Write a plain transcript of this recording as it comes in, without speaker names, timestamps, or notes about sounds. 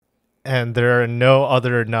and there are no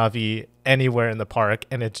other Na'vi anywhere in the park,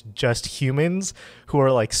 and it's just humans who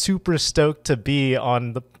are like super stoked to be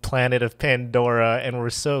on the planet of Pandora, and we're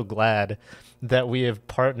so glad that we have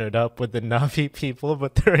partnered up with the Na'vi people,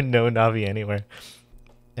 but there are no Na'vi anywhere.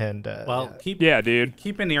 And dude,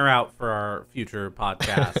 keep an ear out for our future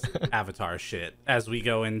podcast Avatar shit as we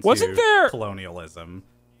go into colonialism.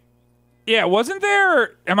 Yeah, wasn't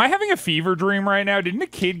there? Am I having a fever dream right now? Didn't a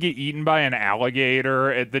kid get eaten by an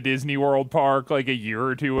alligator at the Disney World park like a year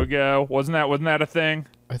or two ago? Wasn't that a thing?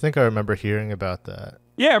 I think I remember hearing about that.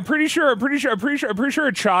 Yeah, I'm pretty sure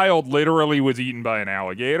a child literally was eaten by an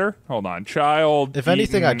alligator. Hold on, child. If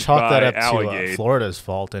anything, I chalk that up alligator. to Florida's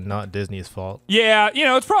fault and not Disney's fault. Yeah,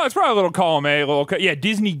 it's probably a little column A,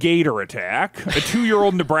 Disney gator attack. A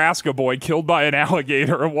 2-year-old Nebraska boy killed by an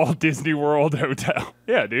alligator at Walt Disney World Hotel.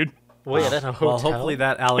 Yeah, dude. Wait, at a hotel? Well, hopefully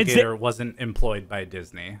that alligator wasn't employed by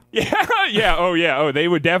Disney. Oh, they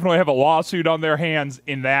would definitely have a lawsuit on their hands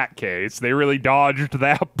in that case. They really dodged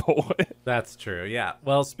that bullet. That's true, yeah.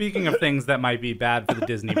 Well, speaking of things that might be bad for the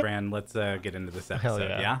Disney brand, let's get into this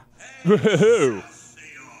episode, yeah?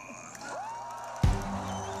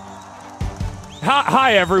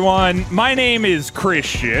 Hi, everyone. My name is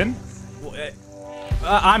Christian.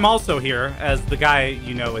 I'm also here as the guy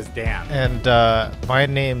you know as Dan. And my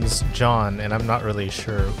name's John, and I'm not really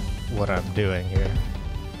sure what I'm doing here.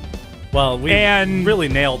 Well, we really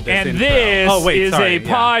nailed this And intro. this is a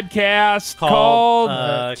podcast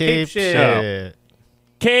called Cape Shit.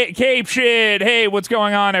 Cape Shit. Hey, what's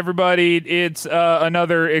going on, everybody? It's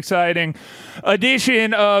another exciting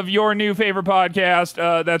edition of your new favorite podcast.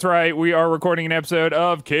 That's right. We are recording an episode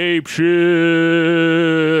of Cape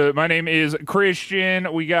Shit. My name is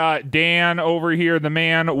Christian. We got Dan over here, the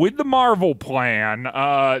man with the Marvel plan,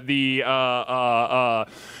 the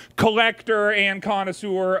collector and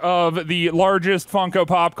connoisseur of the largest Funko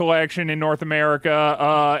Pop collection in North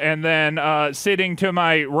America, and then sitting to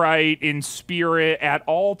my right in spirit at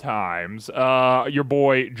all times, your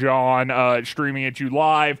boy John, streaming at you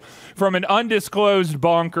live from an undisclosed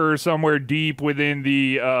bunker somewhere deep within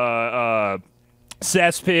the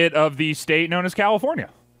cesspit of the state known as California.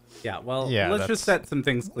 Yeah, well, let's just set some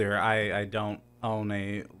things clear. I don't own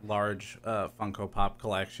a large Funko Pop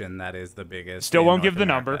collection that is the biggest. Still won't North give the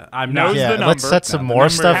America. number. I'm knows not. the number. Let's set some more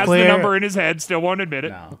stuff has clear. The number in his head. Still won't admit it.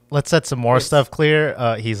 No. Let's set some more stuff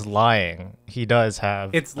clear. He's lying. He does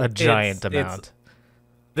have a giant amount.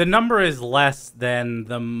 The number is less than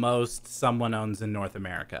the most someone owns in North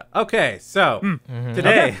America. Okay, so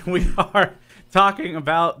today we are talking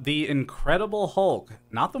about the Incredible Hulk,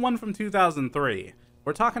 not the one from 2003.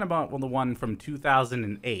 We're talking about the one from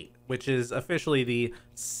 2008, which is officially the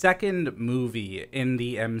second movie in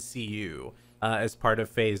the MCU as part of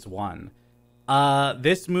Phase 1.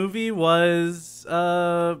 This movie was...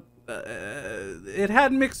 it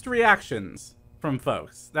had mixed reactions from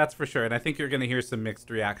folks, that's for sure. And I think you're going to hear some mixed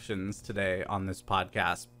reactions today on this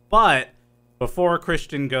podcast. But before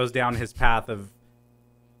Christian goes down his path of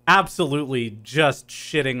absolutely just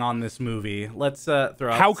shitting on this movie, let's throw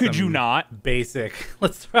out How could you not?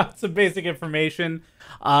 Let's throw out some basic information.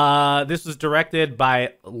 This was directed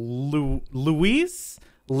by Louis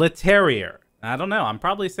Leterrier. I don't know. I'm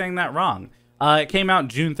probably saying that wrong. It came out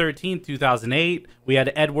June 13th, 2008. We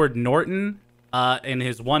had Edward Norton in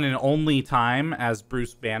his one and only time as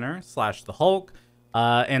Bruce Banner / the Hulk.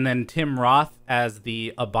 And then Tim Roth as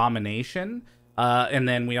the Abomination. And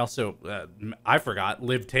then we also, I forgot,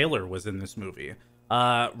 Liv Taylor was in this movie.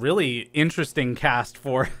 Really interesting cast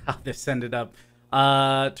for how this ended up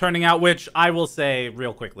turning out, which I will say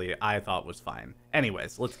real quickly, I thought was fine.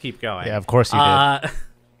 Anyways, let's keep going. Yeah, of course you did.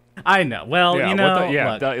 I know. Well, Yeah, you know,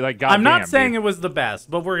 look, I'm not saying dude. it was the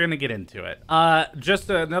best, but we're going to get into it. Just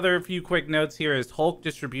another few quick notes here is Hulk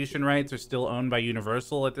distribution rights are still owned by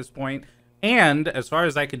Universal at this point. And as far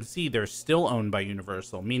as I can see, they're still owned by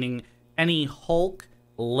Universal, meaning any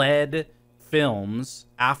Hulk-led films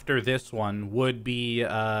after this one would be,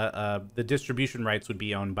 the distribution rights would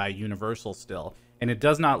be owned by Universal still. And it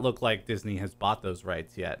does not look like Disney has bought those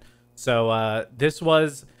rights yet. So this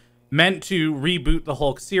was meant to reboot the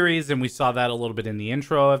Hulk series, and we saw that a little bit in the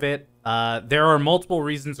intro of it. There are multiple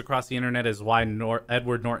reasons across the internet as why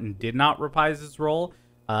Edward Norton did not reprise his role.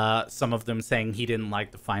 Some of them saying he didn't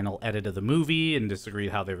like the final edit of the movie and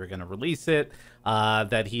disagreed how they were going to release it,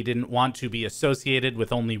 that he didn't want to be associated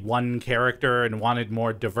with only one character and wanted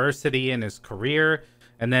more diversity in his career.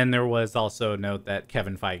 And then there was also a note that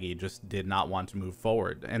Kevin Feige just did not want to move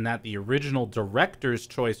forward, and that the original director's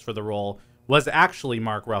choice for the role was actually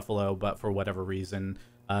Mark Ruffalo, but for whatever reason,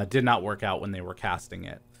 did not work out when they were casting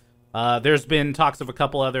it. There's been talks of a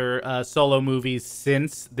couple other solo movies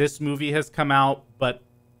since this movie has come out, but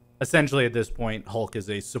essentially at this point, Hulk is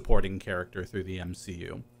a supporting character through the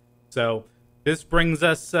MCU. So this brings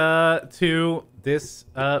us to this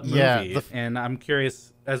movie, and I'm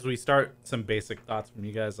curious, as we start, some basic thoughts from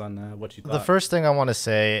you guys on what you thought. The first thing I want to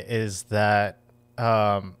say is that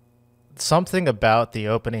something about the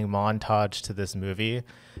opening montage to this movie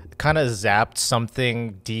kind of zapped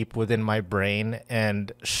something deep within my brain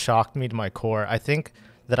and shocked me to my core. I think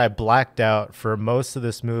that I blacked out for most of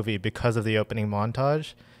this movie because of the opening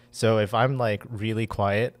montage. So if I'm like really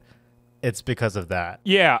quiet, it's because of that.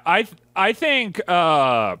 Yeah, I think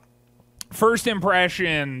first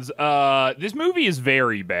impressions, this movie is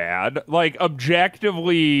very bad, like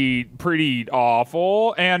objectively pretty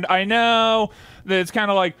awful. And I know that it's kind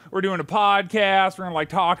of like we're doing a podcast, we're gonna like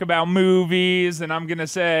talk about movies, and I'm gonna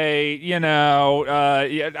say,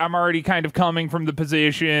 I'm already kind of coming from the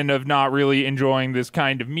position of not really enjoying this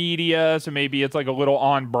kind of media, so maybe it's like a little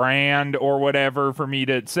on brand or whatever for me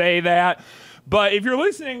to say that. But if you're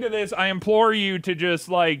listening to this, I implore you to just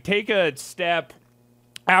like take a step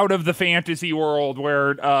out of the fantasy world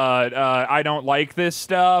where I don't like this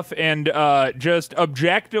stuff, and just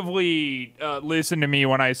objectively listen to me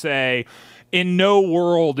when I say, in no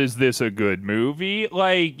world is this a good movie.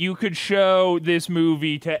 Like, you could show this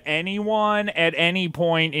movie to anyone at any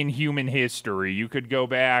point in human history. You could go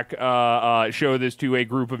back, show this to a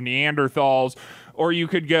group of Neanderthals, or you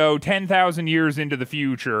could go 10,000 years into the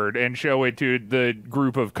future and show it to the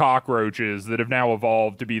group of cockroaches that have now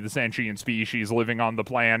evolved to be the sentient species living on the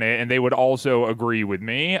planet, and they would also agree with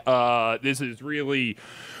me. This is really,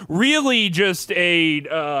 really just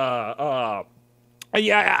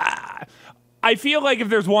I feel like if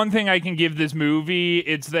there's one thing I can give this movie,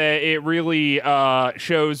 it's that it really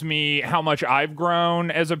shows me how much I've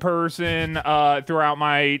grown as a person throughout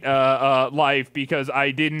my life, because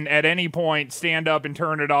I didn't at any point stand up and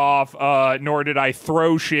turn it off, nor did I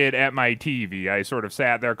throw shit at my TV. I sort of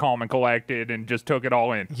sat there calm and collected and just took it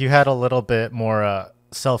all in. You had a little bit more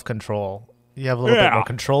self-control. You have a little bit more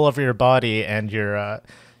control over your body and your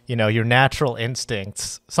natural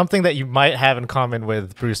instincts, something that you might have in common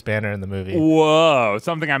with Bruce Banner in the movie. Whoa,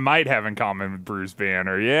 something I might have in common with Bruce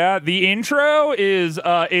Banner. Yeah, the intro is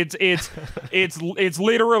it's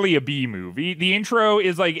literally a B movie. The intro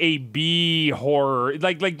is like a B horror.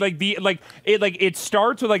 It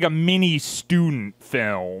starts with like a mini student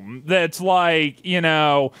film that's like,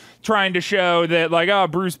 trying to show that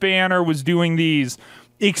like, Bruce Banner was doing these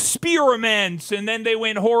experiments and then they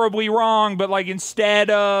went horribly wrong, but like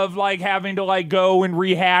instead of like having to like go and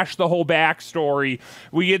rehash the whole backstory,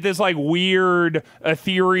 we get this like weird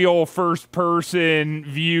ethereal first person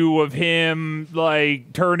view of him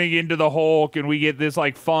like turning into the Hulk, and we get this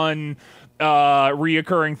like fun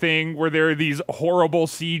reoccurring thing where there are these horrible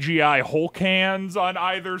CGI Hulk hands on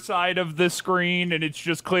either side of the screen, and it's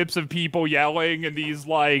just clips of people yelling and these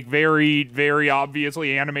like very, very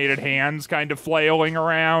obviously animated hands kind of flailing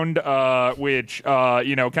around, which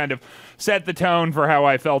kind of set the tone for how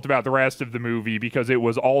I felt about the rest of the movie, because it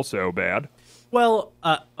was also bad. Well,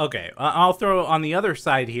 okay, I'll throw on the other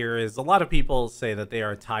side here is a lot of people say that they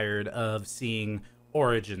are tired of seeing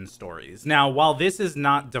origin stories. Now, while this is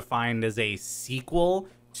not defined as a sequel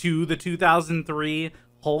to the 2003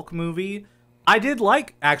 Hulk movie, I did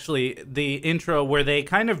like actually the intro where they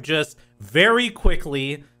kind of just very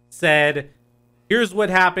quickly said, here's what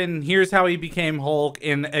happened, here's how he became Hulk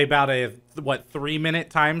in about a 3-minute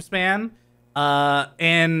time span,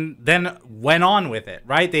 and then went on with it,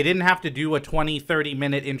 right? They didn't have to do a 30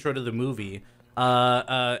 minute intro to the movie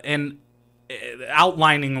and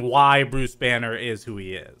outlining why Bruce Banner is who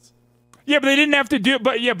he is. Yeah, but they didn't have to do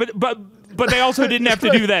it. But they also didn't have to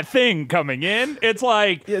do that thing coming in. It's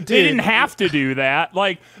like, they didn't have to do that.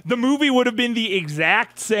 Like, the movie would have been the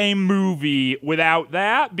exact same movie without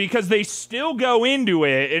that, because they still go into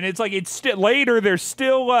it, and it's like, later they're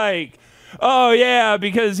still like, oh yeah,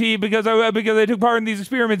 because I took part in these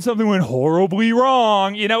experiments, something went horribly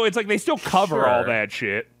wrong. It's like they still cover all that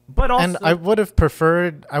shit. But also, and I would have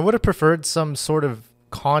preferred some sort of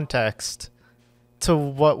context to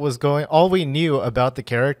what was going. All we knew about the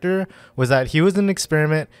character was that he was an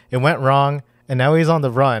experiment, it went wrong, and now he's on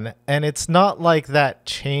the run. And it's not like that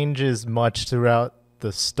changes much throughout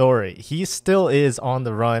the story. He still is on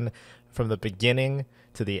the run from the beginning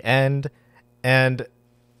to the end. And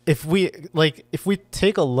if we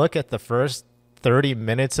take a look at the first 30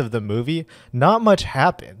 minutes of the movie, not much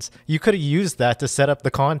happens. You could have used that to set up the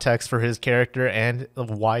context for his character and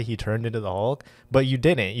why he turned into the Hulk, but you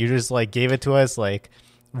didn't. You just like gave it to us like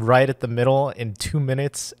right at the middle in 2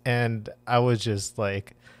 minutes, and I was just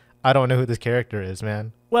like, I don't know who this character is,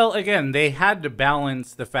 man. Well, again, they had to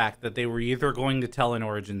balance the fact that they were either going to tell an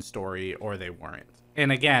origin story or they weren't.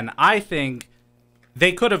 And again, I think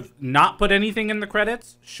they could have not put anything in the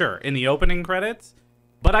credits, sure, in the opening credits,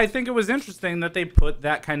 but I think it was interesting that they put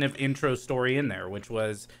that kind of intro story in there, which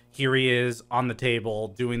was here he is on the table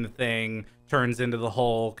doing the thing, turns into the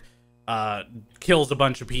Hulk, kills a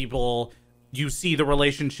bunch of people. You see the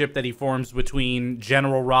relationship that he forms between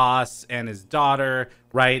General Ross and his daughter,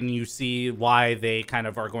 right? And you see why they kind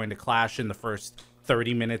of are going to clash in the first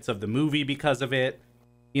 30 minutes of the movie because of it.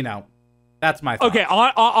 You know, that's my thoughts. Okay,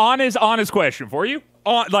 honest question for you.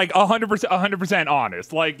 Like 100%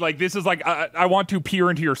 honest. Like this is like I want to peer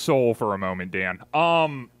into your soul for a moment, Dan.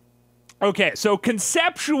 Okay, so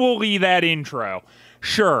conceptually that intro,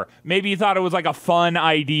 sure, maybe you thought it was like a fun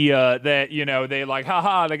idea that, you know, they like,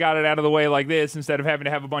 haha, they got it out of the way like this instead of having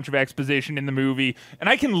to have a bunch of exposition in the movie. And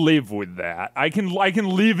I can live with that. I can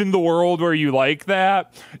live in the world where you like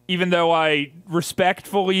that, even though I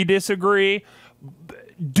respectfully disagree.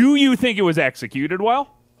 Do you think it was executed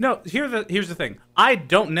well? No, here's the thing. I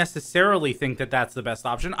don't necessarily think that that's the best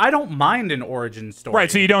option. I don't mind an origin story. Right,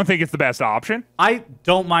 so you don't think it's the best option? I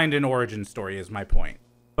don't mind an origin story is my point.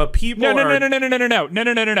 But people No.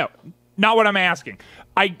 are... Not what I'm asking.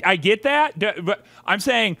 I get that, but I'm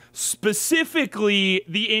saying specifically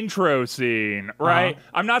the intro scene, right?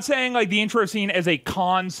 I'm not saying like the intro scene as a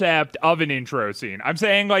concept of an intro scene. I'm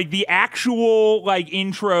saying like the actual like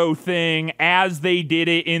intro thing as they did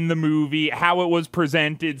it in the movie, how it was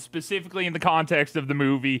presented specifically in the context of the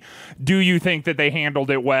movie. Do you think that they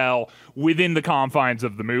handled it well within the confines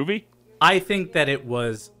of the movie? I think that it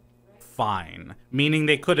was fine, meaning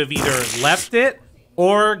they could have either left it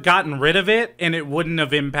or gotten rid of it, and it wouldn't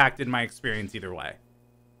have impacted my experience either way.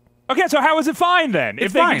 Okay, so how is it fine then? It's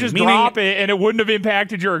if they fine, could just meaning- drop it and it wouldn't have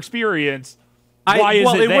impacted your experience, why is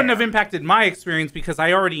well, it it there? wouldn't have impacted my experience because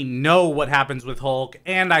I already know what happens with Hulk,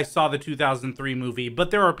 and I saw the 2003 movie, but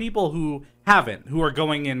there are people who haven't, who are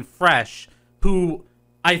going in fresh, who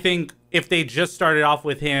I think if they just started off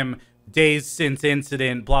with him days since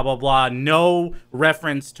incident, blah, blah, blah. No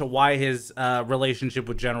reference to why his relationship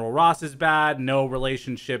with General Ross is bad. No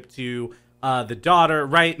relationship to the daughter,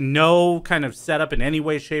 right? No kind of setup in any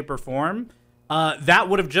way, shape, or form. That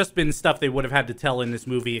would have just been stuff they would have had to tell in this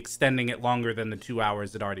movie, extending it longer than the 2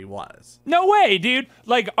 hours it already was. No way, dude.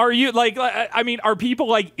 Like, are you, like, I mean, are people,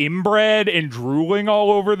 like, inbred and drooling all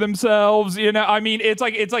over themselves? You know, I mean, it's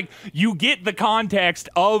like, you get the context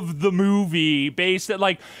of the movie based at,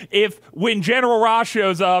 like, when General Ross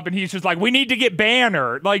shows up and he's just like, we need to get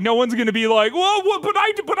Banner, like, no one's gonna be like, well, what, but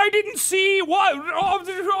I didn't see what,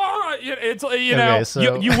 it's, you know, Okay,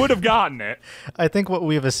 so- you would have gotten it. I think what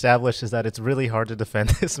we've established is that it's really hard to defend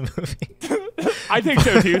this movie. I think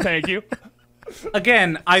so, too. Thank you.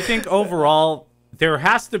 Again, I think overall, there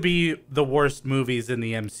has to be the worst movies in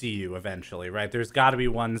the MCU eventually, right? There's got to be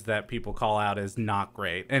ones that people call out as not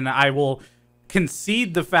great. And I will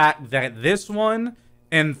concede the fact that this one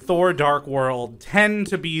and Thor Dark World tend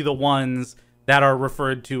to be the ones that are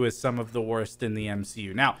referred to as some of the worst in the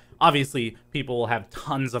MCU. Now, obviously, people will have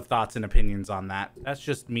tons of thoughts and opinions on that. That's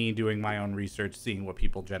just me doing my own research, seeing what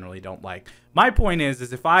people generally don't like. My point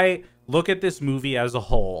is if I look at this movie as a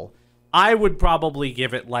whole, I would probably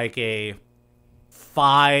give it like a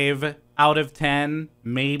 5 out of 10,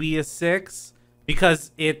 maybe a 6,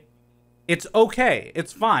 because it's okay.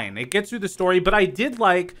 It's fine. It gets through the story, but I did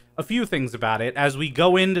like a few things about it as we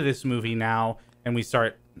go into this movie now and we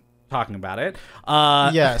start talking about it.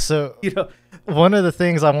 Yeah, so You know, one of the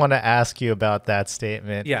things I want to ask you about that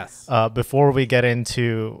statement, yes. before we get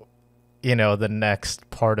into, you know, the next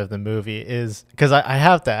part of the movie is because I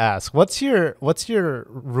have to ask, what's your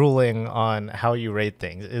ruling on how you rate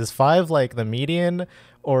things? Is 5 like the median,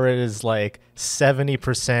 or is like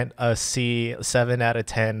 70% a C, 7 out of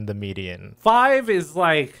 10 the median? 5 is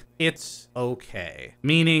like it's okay,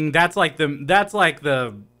 meaning that's like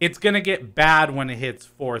the it's gonna get bad when it hits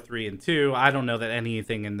 4, 3, and 2. I don't know that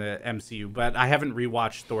anything in the MCU, but I haven't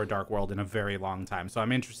rewatched Thor: Dark World in a very long time, so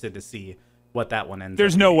I'm interested to see what that one ends.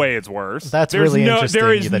 There's up no being. way it's worse. That's There's really no, interesting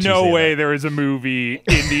There is that you no say way that. there is a movie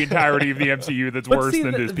in the entirety of the MCU that's But worse see,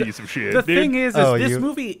 than the- this piece of shit. The dude. thing is Oh, this you-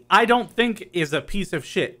 movie I don't think is a piece of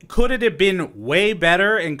shit. Could it have been way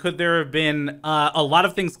better, and could there have been a lot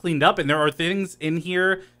of things cleaned up? And there are things in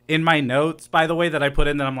here in my notes, by the way, that I put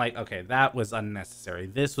in that I'm like, okay, that was unnecessary.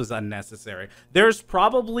 This was unnecessary. There's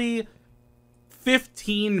probably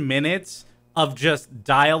 15 minutes of just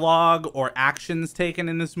dialogue or actions taken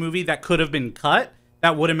in this movie that could have been cut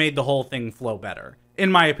that would have made the whole thing flow better,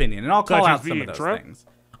 in my opinion. And I'll call Such out as some the of those intro? things.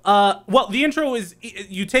 Well, the intro is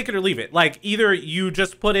you take it or leave it. Like either you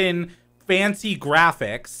just put in fancy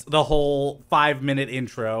graphics, the whole 5-minute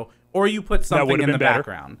intro, or you put something in the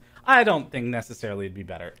background. I don't think necessarily it'd be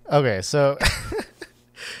better. Okay, so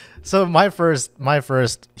so my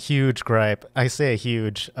first huge gripe, I say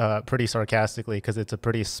huge pretty sarcastically because it's a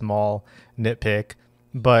pretty small nitpick,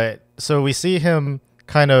 but so we see him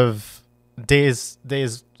kind of days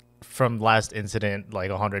from last incident,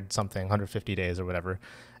 like 150 days or whatever,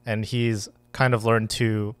 and he's kind of learned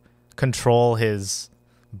to control his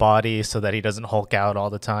body so that he doesn't Hulk out all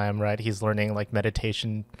the time, right? He's learning like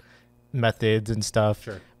meditation methods and stuff.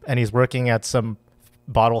 Sure. And he's working at some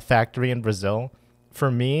bottle factory in Brazil. For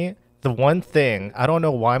me, the one thing, I don't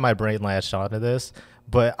know why my brain latched onto this,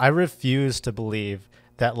 but I refuse to believe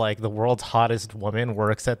that like the world's hottest woman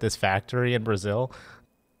works at this factory in Brazil.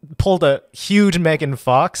 Pulled a huge Megan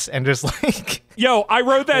Fox and just like Yo, I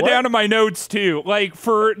wrote that down in my notes too. Like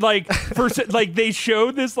for they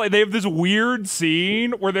showed this, like they have this weird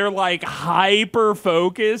scene where they're like hyper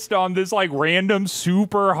focused on this like random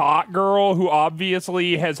super hot girl who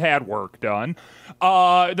obviously has had work done.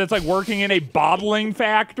 That's like working in a bottling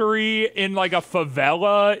factory in like a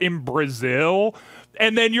favela in Brazil.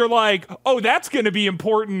 And then you're like, oh, that's going to be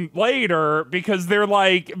important later because they're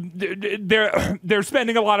like, they're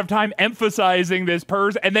spending a lot of time emphasizing this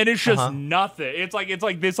person, and then it's just nothing. It's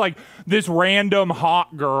like this random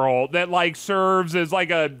hot girl that like serves as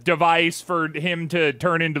like a device for him to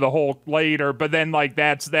turn into the Hulk later. But then like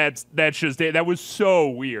that's just it. That was so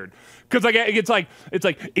weird. Because like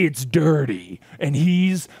it's dirty, and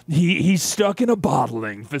he's stuck in a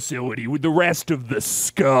bottling facility with the rest of the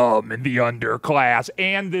scum and the underclass,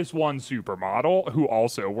 and this one supermodel who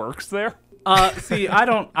also works there. See, I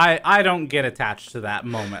don't get attached to that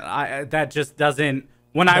moment. That just doesn't.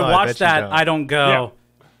 When I watch that, I don't go. Yeah.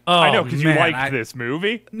 Oh, I know, because you liked I, this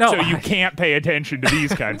movie, No, so you can't pay attention to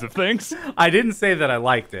these kinds of things. I didn't say that I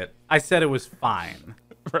liked it. I said it was fine.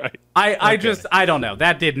 Right. I don't know.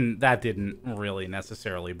 That didn't really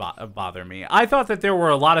necessarily bother me. I thought that there were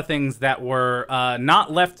a lot of things that were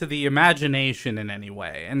not left to the imagination in any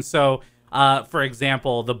way. And so, for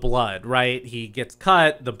example, the blood, right? He gets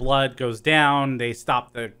cut, the blood goes down, they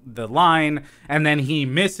stop the line, and then he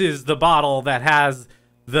misses the bottle that has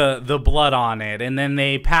the blood on it, and then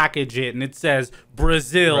they package it, and it says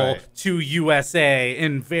Brazil to USA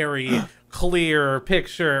in very clear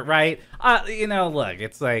picture, right? Look,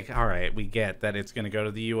 it's like, all right, we get that it's going to go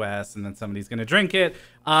to the US and then somebody's going to drink it.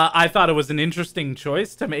 I thought it was an interesting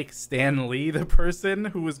choice to make Stan Lee the person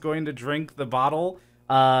who was going to drink the bottle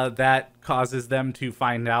that causes them to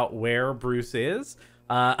find out where Bruce is.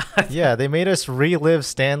 Yeah, they made us relive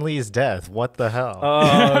Stan Lee's death. What the hell?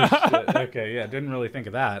 Oh, shit. Okay, yeah, didn't really think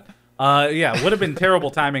of that. Yeah, would have been terrible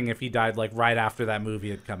timing if he died like right after that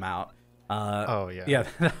movie had come out. Yeah,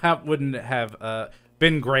 that wouldn't have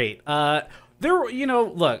been great. There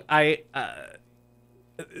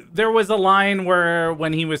was a line where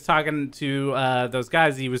when he was talking to those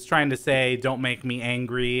guys, he was trying to say, "Don't make me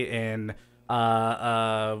angry," in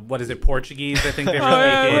what is it, Portuguese? I think they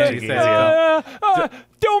were speaking. He says,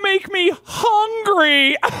 "Don't make me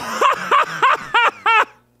hungry."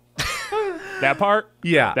 That part?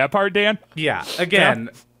 Yeah. That part, Dan? Yeah. Again,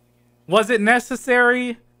 was it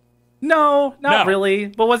necessary? No, not really.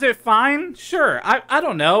 But was it fine? Sure. I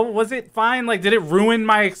don't know. Was it fine? Like, did it ruin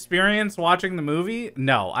my experience watching the movie?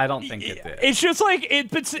 No, I don't think it did. It's just like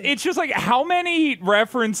it's just like how many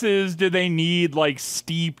references do they need like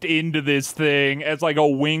steeped into this thing as like a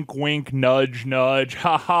wink, wink, nudge, nudge,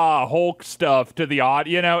 haha, Hulk stuff to the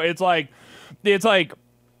audience? You know, it's like.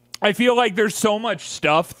 I feel like there's so much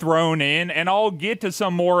stuff thrown in, and I'll get to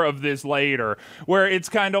some more of this later, where it's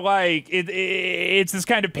kind of like it's this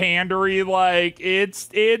kind of pandery, like it's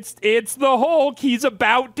the Hulk. He's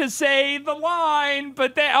about to say the line,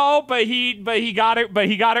 but he got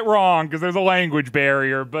it wrong because there's a language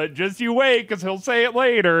barrier. But just you wait, because he'll say it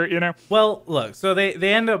later, you know. Well, look, so they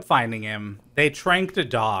end up finding him. They tranked a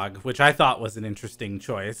dog, which I thought was an interesting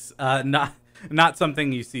choice. Not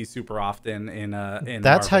something you see super often in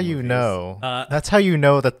That's how you movies. know. That's how you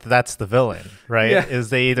know that that's the villain, right? Yeah.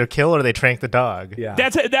 Is they either kill or they trank the dog. Yeah.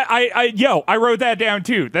 I wrote that down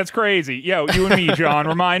too. That's crazy. Yo, you and me, John,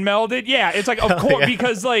 were mind melded. Yeah, it's like of course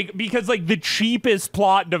because the cheapest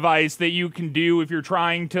plot device that you can do if you're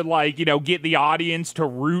trying to get the audience to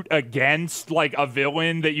root against like a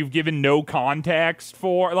villain that you've given no context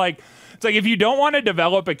for, like. It's like if you don't want to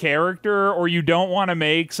develop a character or you don't want to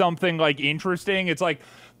make something like interesting, it's like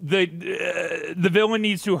the villain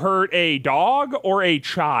needs to hurt a dog or a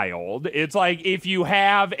child. It's like if you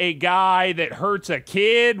have a guy that hurts a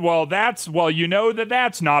kid, you know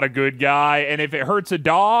that's not a good guy, and if it hurts a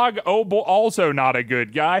dog, also not a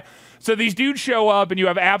good guy. So these dudes show up, and you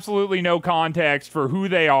have absolutely no context for who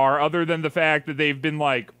they are, other than the fact that they've been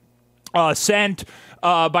like sent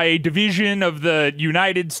by a division of the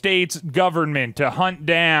United States government to hunt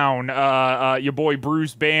down your boy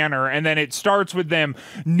Bruce Banner, and then it starts with them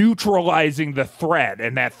neutralizing the threat,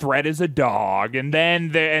 and that threat is a dog, and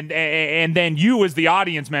then and then you as the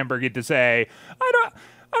audience member get to say,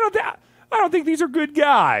 I don't think these are good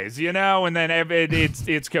guys, you know, and then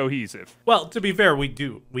it's cohesive. Well, to be fair, we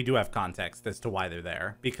do have context as to why they're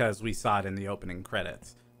there, because we saw it in the opening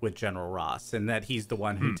credits with General Ross, and that he's the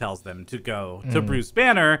one who tells them to go to Bruce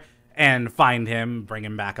Banner and find him, bring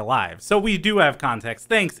him back alive. So we do have context.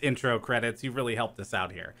 Thanks, intro credits. You really helped us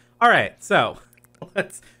out here. All right, so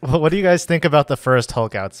Well, what do you guys think about the first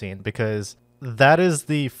Hulk out scene? Because that is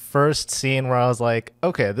the first scene where I was like,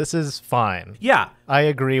 okay, this is fine. Yeah. I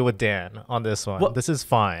agree with Dan on this one. Well, this is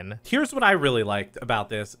fine. Here's what I really liked about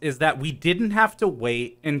this is that we didn't have to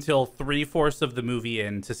wait until 3/4 of the movie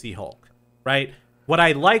in to see Hulk, right? What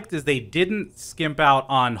I liked is they didn't skimp out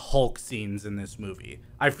on Hulk scenes in this movie.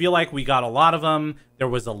 I feel like we got a lot of them. There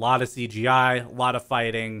was a lot of CGI, a lot of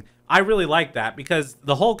fighting. I really like that because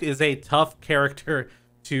the Hulk is a tough character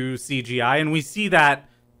to CGI, and we see that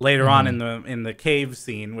later on in the cave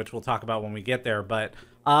scene, which we'll talk about when we get there. But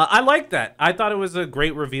I like that. I thought it was a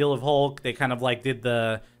great reveal of Hulk. They kind of like did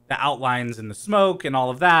the outlines in the smoke and all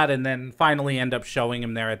of that, and then finally end up showing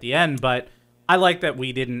him there at the end. But I like that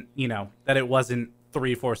we didn't, that it wasn't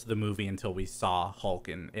 3/4 of the movie until we saw Hulk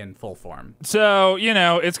in full form. So,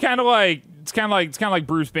 it's kind of like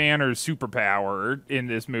Bruce Banner's superpower in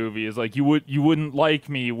this movie is like you wouldn't like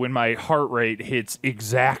me when my heart rate hits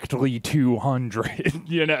exactly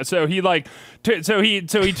 200. So he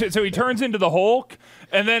he turns into the Hulk,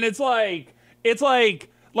 and then it's like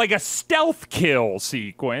a stealth kill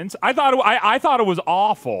sequence. I thought it was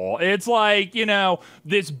awful. It's like,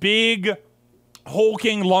 this big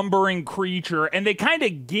hulking, lumbering creature, and they kind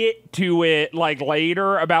of get to it like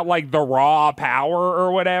later about like the raw power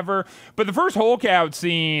or whatever. But the first Hulk out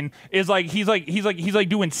scene is like he's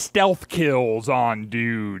doing stealth kills on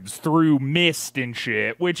dudes through mist and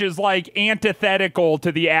shit, which is like antithetical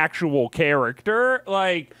to the actual character.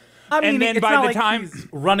 Like, I mean, and then it's by not the like time he's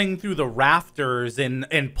running through the rafters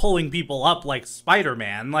and pulling people up like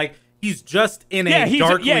Spider-Man, like he's just in a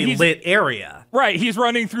darkly lit area. Right, he's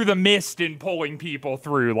running through the mist and pulling people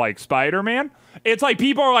through like Spider-Man. It's like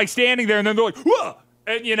people are like standing there and then they're like, whoa!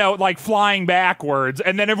 And, like flying backwards,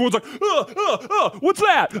 and then everyone's like, what's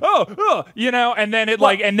that? And then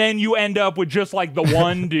and then you end up with just like the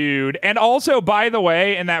one dude. And also, by the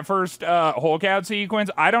way, in that first Hulk out sequence,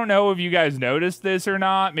 I don't know if you guys noticed this or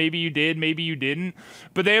not. Maybe you did, maybe you didn't.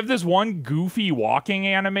 But they have this one goofy walking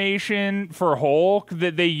animation for Hulk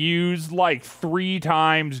that they used like 3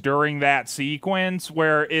 times during that sequence,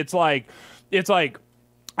 where it's like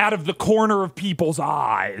out of the corner of people's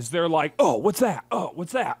eyes, they're like, oh, what's that? Oh,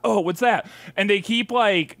 what's that? Oh, what's that? And they keep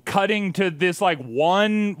like cutting to this like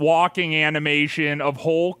one walking animation of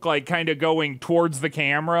Hulk like kind of going towards the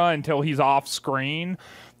camera until he's off screen.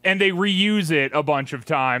 And they reuse it a bunch of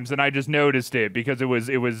times, and I just noticed it because it was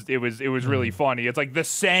really funny. It's like the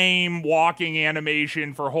same walking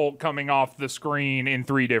animation for Hulk coming off the screen in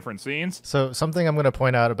 3 different scenes. So something I'm going to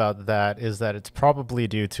point out about that is that it's probably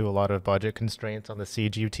due to a lot of budget constraints on the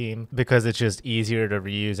CG team because it's just easier to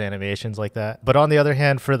reuse animations like that. But on the other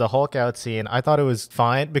hand, for the Hulk out scene, I thought it was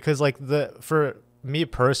fine because for me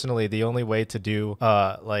personally, the only way to do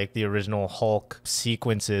like the original Hulk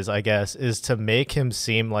sequences, I guess, is to make him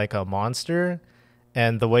seem like a monster.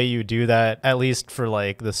 And the way you do that, at least for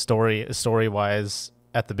like the story wise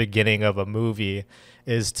at the beginning of a movie,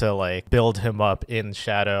 is to like build him up in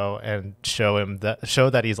shadow and show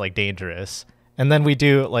that he's like dangerous. And then we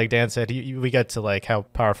do, like Dan said, we get to like how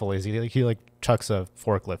powerful is he? He like chucks a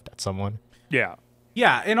forklift at someone. Yeah.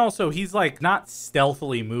 Yeah, and also he's like not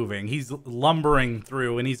stealthily moving. He's lumbering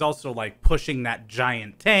through, and he's also like pushing that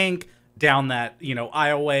giant tank down that,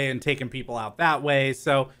 aisleway and taking people out that way.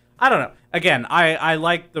 So I don't know. Again, I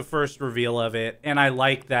like the first reveal of it, and I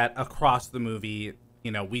like that across the movie,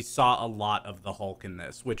 we saw a lot of the Hulk in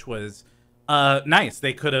this, which was nice.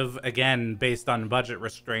 They could have, again, based on budget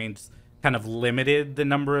restraints, kind of limited the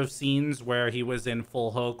number of scenes where he was in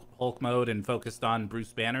full Hulk mode and focused on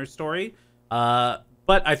Bruce Banner's story.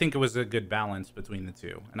 But I think it was a good balance between the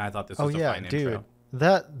two, and I thought this was a fine intro.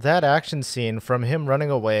 That action scene from him running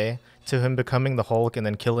away to him becoming the Hulk and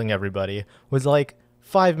then killing everybody was like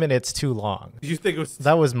 5 minutes too long. You think it was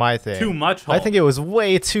That was my thing. too much I Hulk? think it was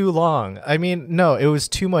way too long. I mean, no, it was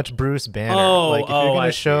too much Bruce Banner. Like if you're I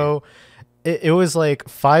gonna see. show, it was like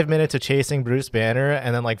 5 minutes of chasing Bruce Banner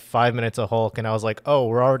and then like 5 minutes of Hulk, and I was like, oh,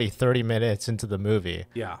 we're already 30 minutes into the movie.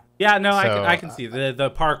 Yeah. Yeah, no, So, I can see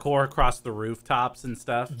the parkour across the rooftops and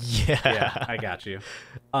stuff. Yeah. Yeah, I got you.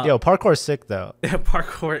 Yo, parkour's sick though.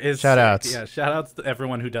 Parkour is Shout sick. outs. Yeah, shout outs to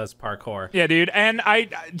everyone who does parkour. Yeah, dude. And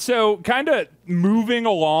so kind of moving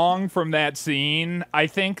along from that scene, I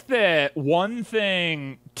think that one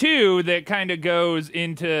thing, too, that kind of goes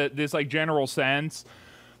into this, like, general sense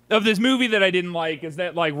of this movie that I didn't like is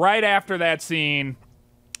that, like, right after that scene,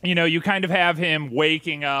 you know, you kind of have him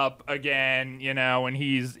waking up again, you know, and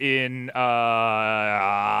he's in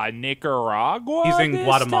Nicaragua. He's in this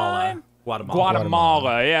Guatemala. time? Guatemala.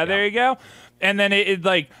 Guatemala. Yeah, there you go. And then it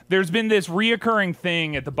like there's been this reoccurring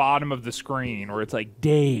thing at the bottom of the screen where it's like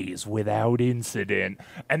days without incident,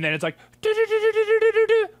 and then it's like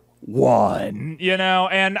one, you know,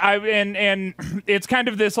 and it's kind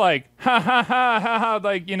of this like ha ha ha ha ha,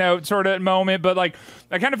 like, you know, sort of moment, but like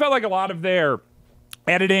I kind of felt like a lot of their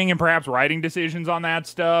editing and perhaps writing decisions on that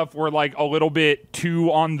stuff were like a little bit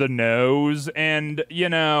too on the nose. And, you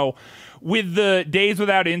know, with the Days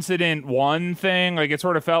Without Incident 1 thing, like it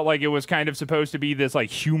sort of felt like it was kind of supposed to be this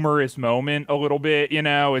like humorous moment a little bit, you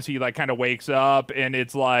know, as he like kind of wakes up, and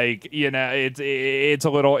it's like, you know, it's a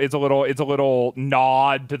little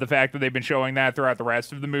nod to the fact that they've been showing that throughout the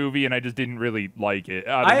rest of the movie, and I just didn't really like it.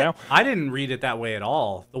 I don't know. I didn't read it that way at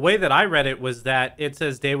all. The way that I read it was that it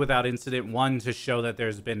says Day Without Incident 1 to show that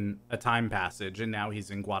there's been a time passage and now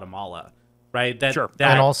he's in Guatemala, right? That, Sure.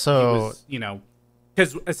 that And also- he was, you know,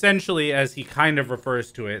 because essentially, as he kind of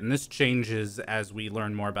refers to it, and this changes as we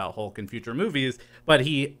learn more about Hulk in future movies, but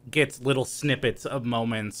he gets little snippets of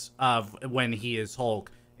moments of when he is Hulk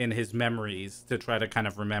in his memories to try to kind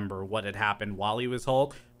of remember what had happened while he was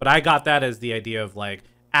Hulk. But I got that as the idea of like,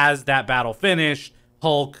 as that battle finished,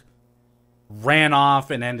 Hulk ran off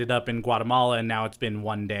and ended up in Guatemala, and now it's been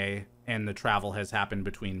one day, and the travel has happened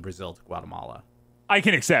between Brazil to Guatemala. I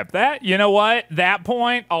can accept that. You know what? That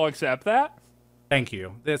point, I'll accept that. Thank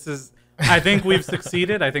you. This is, I think we've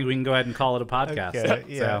succeeded. I think we can go ahead and call it a podcast. Okay,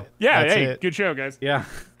 yeah. So, Yeah, That's hey, it. good show, guys. yeah.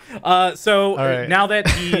 All right. Now that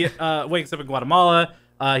he wakes up in Guatemala,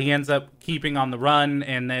 he ends up keeping on the run,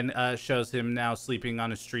 and then shows him now sleeping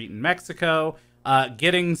on a street in Mexico,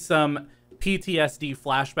 getting some PTSD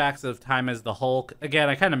flashbacks of time as the Hulk. Again,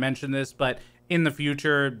 I kind of mentioned this, but in the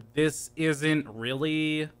future, this isn't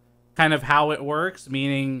really kind of how it works,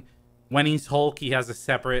 meaning when he's Hulk, he has a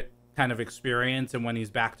separate kind of experience, and when he's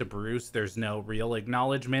back to Bruce, there's no real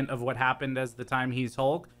acknowledgement of what happened as the time he's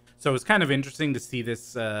Hulk. So it's kind of interesting to see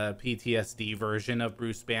this PTSD version of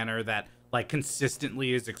Bruce Banner that like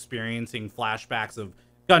consistently is experiencing flashbacks of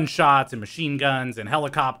gunshots and machine guns and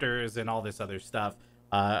helicopters and all this other stuff.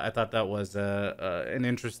 I thought that was an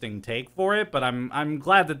interesting take for it, but I'm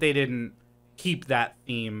glad that they didn't keep that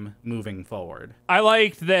theme moving forward. I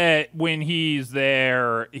liked that when he's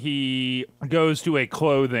there, he goes to a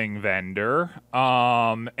clothing vendor,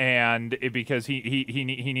 because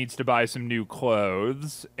he needs to buy some new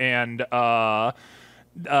clothes, and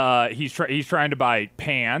he's trying to buy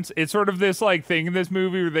pants. It's sort of this like thing in this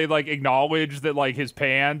movie where they like acknowledge that like his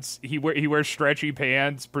pants, he wears stretchy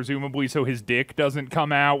pants, presumably so his dick doesn't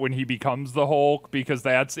come out when he becomes the Hulk, because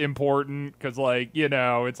that's important. Because like, you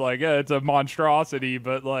know, it's like it's a monstrosity,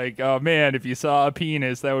 but like, oh man, if you saw a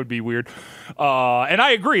penis, that would be weird. And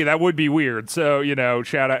I agree, that would be weird. So, you know,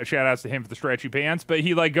 shout outs to him for the stretchy pants. But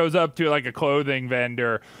he like goes up to like a clothing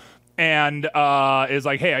vendor and is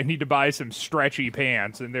like, hey, I need to buy some stretchy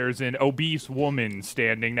pants. And there's an obese woman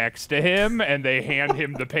standing next to him, and they hand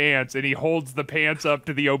him the pants, and he holds the pants up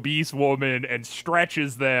to the obese woman and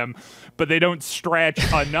stretches them, but they don't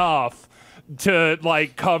stretch enough to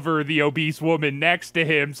like cover the obese woman next to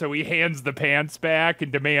him. So he hands the pants back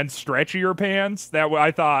and demands stretchier pants.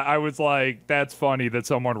 I thought, I was like, that's funny that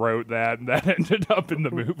someone wrote that, and that ended up in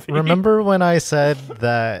the movie. Remember when I said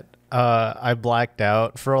that I blacked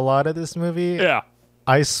out for a lot of this movie? Yeah.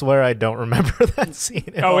 I swear I don't remember that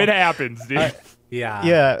scene at all. Oh, it happens, dude. Yeah.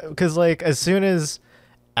 Yeah, because like as soon as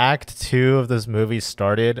Act 2 of this movie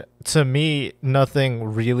started, to me, nothing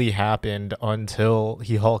really happened until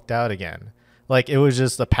he hulked out again. Like it was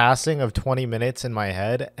just a passing of 20 minutes in my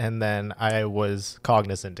head, and then I was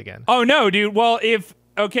cognizant again. Oh no, dude. Well, if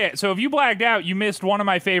you blacked out, you missed one of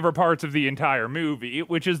my favorite parts of the entire movie,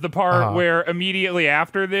 which is the part where immediately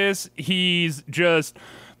after this, he's just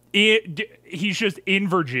in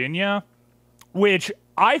Virginia, which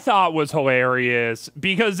I thought was hilarious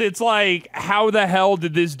because it's like, how the hell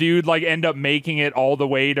did this dude like end up making it all the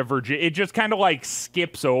way to Virginia? It just kind of like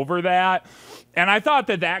skips over that. And I thought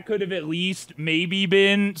that could have at least maybe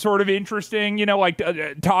been sort of interesting, you know, like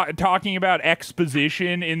talking about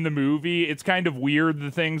exposition in the movie. It's kind of weird,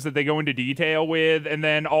 the things that they go into detail with. And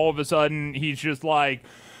then all of a sudden he's just like,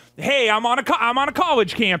 hey, I'm on a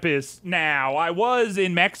college campus now. I was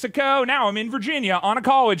in Mexico. Now I'm in Virginia on a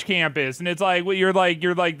college campus. And it's like, well, you're like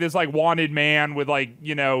this like wanted man with like,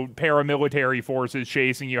 you know, paramilitary forces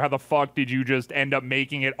chasing you. How the fuck did you just end up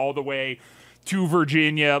making it all the way to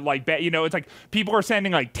Virginia? Like, you know, it's like people are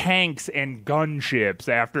sending like tanks and gunships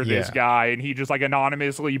after this guy, and he just like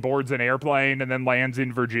anonymously boards an airplane and then lands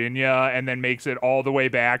in Virginia and then makes it all the way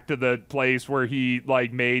back to the place where he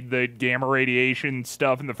like made the gamma radiation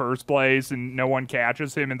stuff in the first place, and no one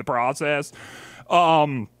catches him in the process.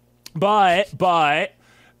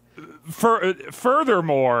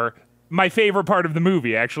 Furthermore, my favorite part of the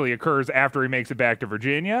movie actually occurs after he makes it back to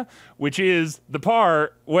Virginia, which is the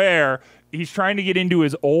part where he's trying to get into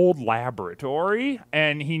his old laboratory,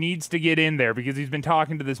 and he needs to get in there because he's been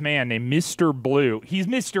talking to this man named Mr. Blue. He's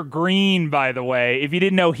Mr. Green, by the way. If you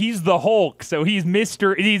didn't know, he's the Hulk, so he's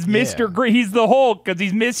Mr. Green. He's the Hulk because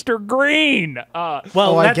he's Mr. Green.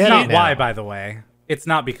 Well, that's not why, by the way. It's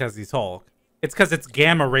not because he's Hulk. It's because it's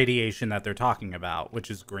gamma radiation that they're talking about,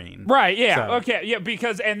 which is green. Right? Yeah. So. Okay. Yeah.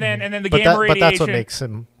 Because and then the gamma radiation. But that's what makes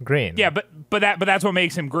him green. Yeah. But that's what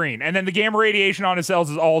makes him green. And then the gamma radiation on his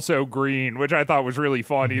cells is also green, which I thought was really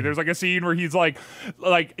funny. There's like a scene where he's like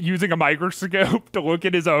using a microscope to look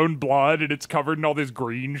at his own blood, and it's covered in all this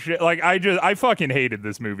green shit. Like I fucking hated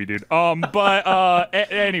this movie, dude.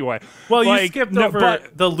 Anyway. Well, you skipped over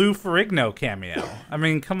the Lou Ferrigno cameo. I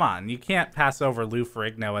mean, come on, you can't pass over Lou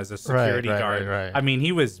Ferrigno as a security guard. Right. I mean,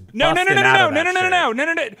 he was no.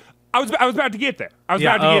 I was about to get there.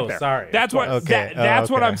 Sorry. That's what that's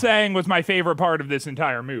what I'm saying was my favorite part of this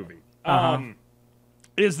entire movie.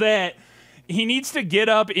 Is that he needs to get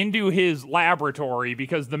up into his laboratory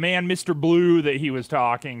because the man, Mr. Blue, that he was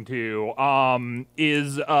talking to,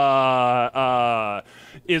 is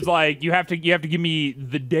like, you have to give me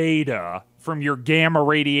the data from your gamma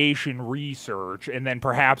radiation research, and then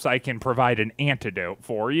perhaps I can provide an antidote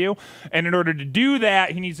for you. And in order to do that,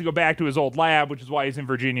 he needs to go back to his old lab, which is why he's in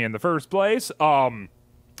Virginia in the first place. And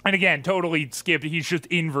again, totally skipped. He's just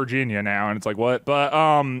in Virginia now, and it's like, what?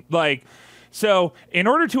 But, so in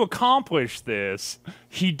order to accomplish this,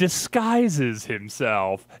 he disguises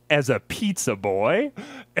himself as a pizza boy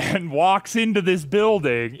and walks into this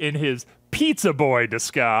building in his pizza boy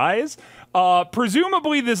disguise.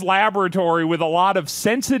 Presumably this laboratory with a lot of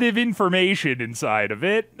sensitive information inside of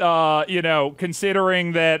it,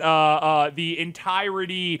 considering that the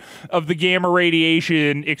entirety of the gamma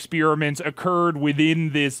radiation experiments occurred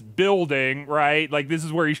within this building, right? Like, this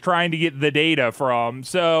is where he's trying to get the data from.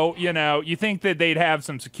 So, you think that they'd have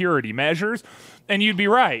some security measures, and you'd be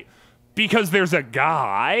right. Because there's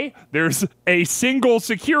a single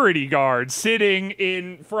security guard sitting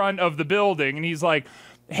in front of the building, and he's like,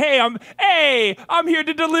 Hey, I'm here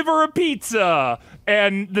to deliver a pizza.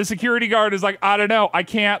 And the security guard is like, I don't know, I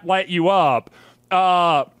can't let you up.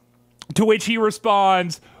 To which he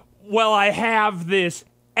responds, well, I have this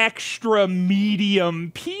extra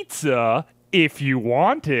medium pizza if you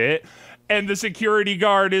want it. And the security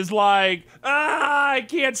guard is like, I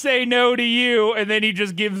can't say no to you. And then he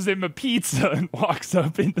just gives him a pizza and walks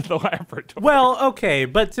up into the laboratory. Well, okay,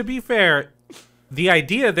 but to be fair, the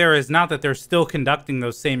idea there is not that they're still conducting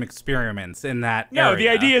those same experiments in that area. No, the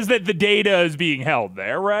idea is that the data is being held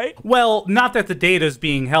there, right? Well, not that the data is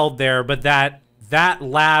being held there, but that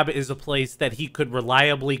lab is a place that he could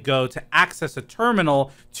reliably go to access a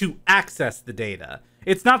terminal to access the data.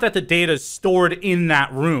 It's not that the data is stored in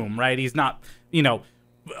that room, right? He's not,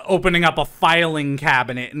 opening up a filing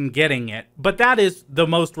cabinet and getting it. But that is the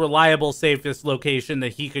most reliable, safest location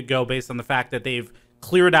that he could go based on the fact that they've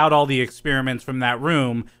cleared out all the experiments from that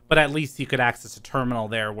room, but at least he could access a terminal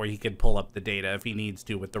there where he could pull up the data if he needs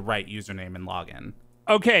to with the right username and login.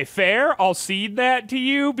 Okay, fair. I'll cede that to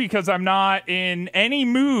you because I'm not in any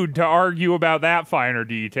mood to argue about that finer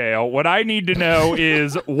detail. What I need to know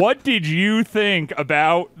is, what did you think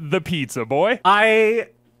about the pizza boy? I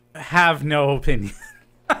have no opinion.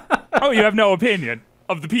 Oh, you have no opinion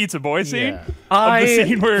of the pizza boy scene? Yeah. The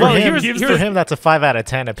scene where for him, that's a 5 out of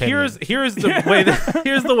 10 opinion. Here's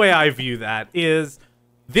the way I view that is,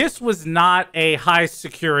 this was not a high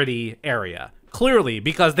security area. Clearly,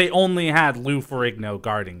 because they only had Lou Ferrigno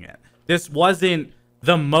guarding it. This wasn't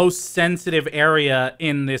the most sensitive area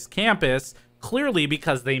in this campus, clearly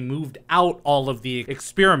because they moved out all of the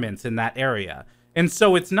experiments in that area. And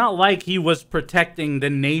so it's not like he was protecting the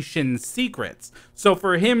nation's secrets. So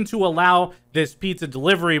for him to allow this pizza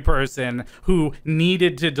delivery person who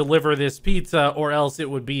needed to deliver this pizza or else it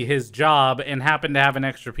would be his job and happened to have an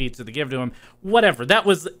extra pizza to give to him, whatever. That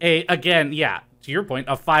was again, yeah, to your point,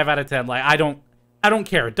 a 5 out of 10. Like, I don't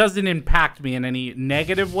care. It doesn't impact me in any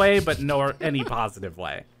negative way, but nor any positive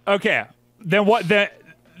way. Okay, then what?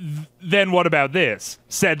 Then what about this?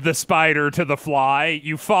 Said the spider to the fly.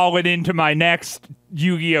 You've fallen into my next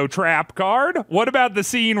Yu-Gi-Oh! Trap card. What about the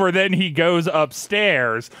scene where then he goes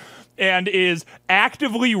upstairs and is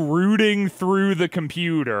actively rooting through the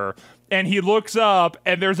computer? And he looks up,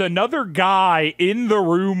 and there's another guy in the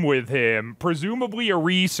room with him, presumably a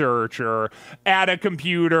researcher, at a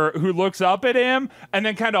computer who looks up at him and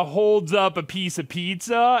then kind of holds up a piece of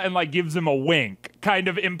pizza and, like, gives him a wink, kind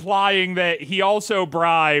of implying that he also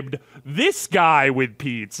bribed this guy with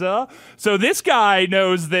pizza. So this guy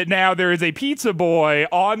knows that now there is a pizza boy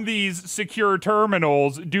on these secure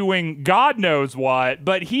terminals doing God knows what,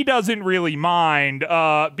 but he doesn't really mind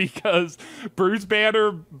because Bruce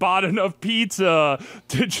Banner bought enough pizza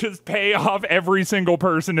to just pay off every single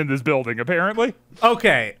person in this building, apparently.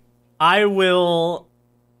 Okay, I will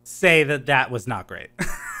say that was not great.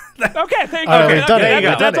 Okay, thank you.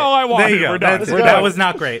 Okay, That's all I wanted. There you go. We're done. That was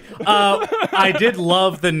not great. I did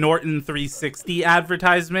love the Norton 360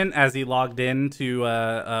 advertisement as he logged in to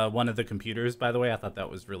one of the computers, by the way. I thought that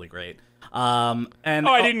was really great. I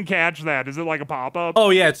didn't catch that. Is it like a pop-up?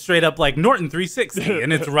 Oh, yeah, it's straight up like Norton 360,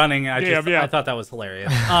 and it's running. I thought that was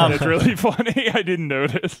hilarious. That's really funny. I didn't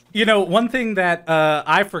notice. You know, one thing that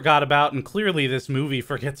I forgot about, and clearly this movie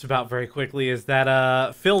forgets about very quickly, is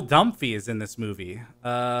that Phil Dunphy is in this movie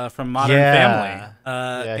from Modern Family.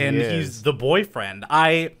 And he's the boyfriend.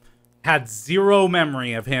 I had zero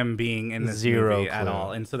memory of him being in this movie at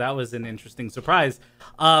all. And so that was an interesting surprise.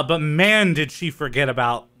 But man, did she forget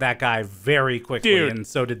about that guy very quickly, and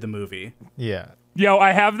so did the movie. Yeah. Yo,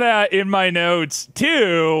 I have that in my notes,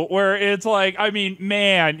 too, where it's like, I mean,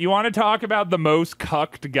 man, you want to talk about the most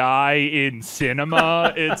cucked guy in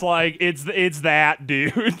cinema? It's like, it's that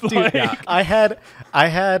dude. Dude, like, yeah. I had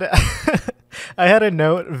I had a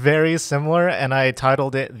note very similar, and I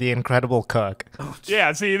titled it "The Incredible Cook."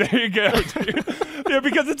 Yeah, see, there you go, dude. Yeah,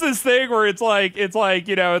 because it's this thing where it's like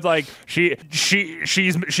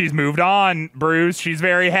she's moved on, Bruce. She's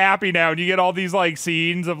very happy now, and you get all these like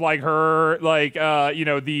scenes of like her like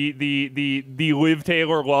the Liv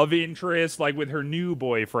Taylor love interest like with her new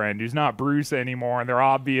boyfriend who's not Bruce anymore, and they're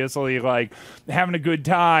obviously like having a good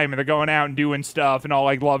time and they're going out and doing stuff and all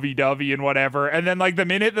like lovey-dovey and whatever. And then like the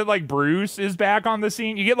minute that like Bruce is back on the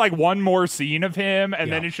scene, you get like one more scene of him,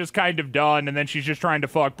 and then it's just kind of done, and then she's just trying to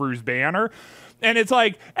fuck Bruce Banner. And it's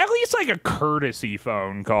like, at least like a courtesy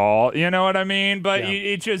phone call, you know what I mean? But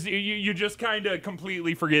you just kind of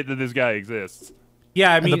completely forget that this guy exists.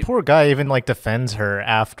 Yeah, I mean, and the poor guy even like defends her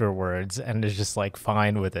afterwards and is just like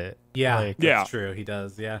fine with it. Yeah, that's true. He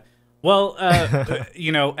does. Yeah. Well,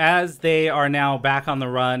 you know, as they are now back on the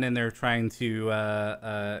run and they're trying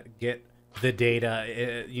to get the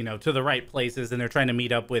data, you know, to the right places, and they're trying to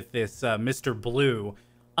meet up with this Mr. Blue.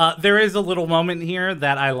 There is a little moment here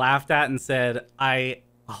that I laughed at and said, I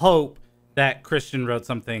hope that Christian wrote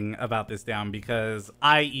something about this down, because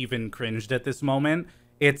I even cringed at this moment.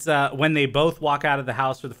 It's when they both walk out of the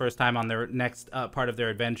house for the first time on their next part of their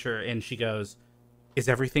adventure, and she goes, "Is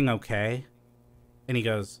everything okay?" And he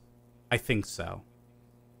goes, "I think so."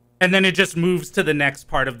 And then it just moves to the next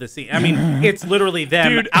part of the scene. I mean, it's literally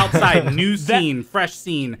them outside, new scene, fresh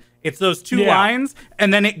scene. It's those two lines,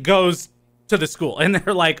 and then it goes to the school, and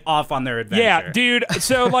they're like off on their adventure. Yeah, dude.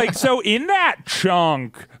 So like, so in that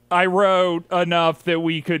chunk, I wrote enough that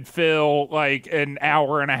we could fill like an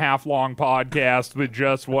hour and a half long podcast with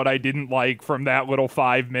just what I didn't like from that little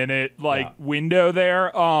 5-minute window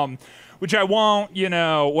there. Which I won't, you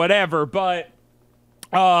know, whatever. But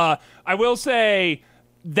I will say,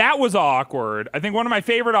 that was awkward. I think one of my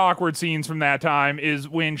favorite awkward scenes from that time is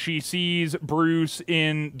when she sees Bruce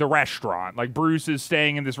in the restaurant. Like, Bruce is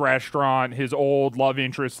staying in this restaurant. His old love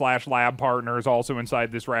interest / lab partner is also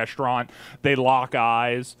inside this restaurant. They lock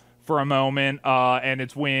eyes for a moment, and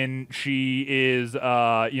it's when she is,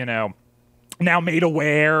 you know, now made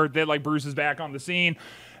aware that, like, Bruce is back on the scene.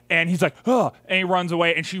 And he's like, "Oh," and he runs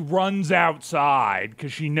away, and she runs outside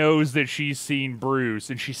because she knows that she's seen Bruce,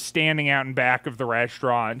 and she's standing out in back of the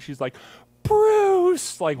restaurant, and she's like, "Bruce!"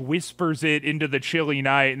 Bruce, like whispers it into the chilly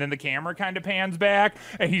night, and then the camera kind of pans back,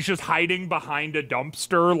 and he's just hiding behind a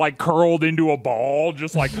dumpster, like curled into a ball,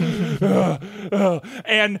 just like,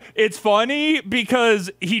 and it's funny because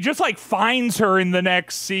he just like finds her in the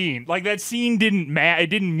next scene. Like that scene it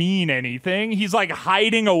didn't mean anything. He's like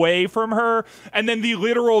hiding away from her, and then the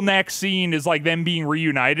literal next scene is like them being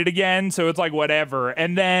reunited again, so it's like whatever.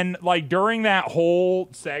 And then like during that whole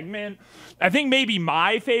segment, I think maybe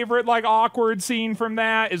my favorite like awkward scene from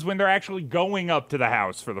that is when they're actually going up to the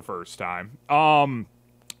house for the first time.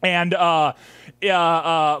 And like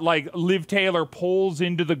Liv Taylor pulls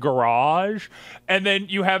into the garage, and then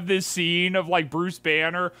you have this scene of like Bruce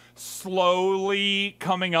Banner slowly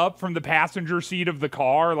coming up from the passenger seat of the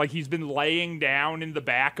car, like he's been laying down in the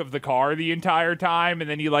back of the car the entire time, and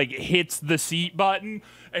then he like hits the seat button,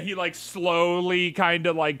 and he like slowly kind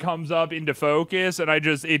of like comes up into focus, and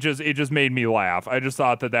it just made me laugh. I just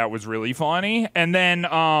thought that was really funny. And then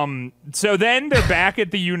so then they're back at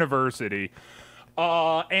the university.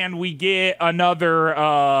 And we get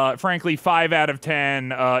another, frankly, 5 out of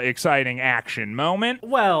 10 exciting action moment.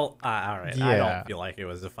 Well, all right. Yeah. I don't feel like it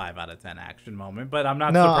was a 5 out of 10 action moment, but I'm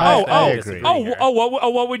not No, surprised. I that you agree. disagree here.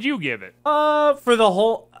 What would you give it? For the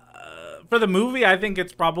whole, for the movie, I think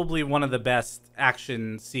it's probably one of the best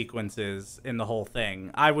action sequences in the whole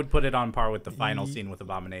thing. I would put it on par with the final scene with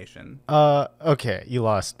Abomination. Okay, you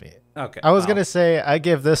lost me. Okay. I was gonna say I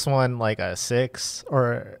give this one like a 6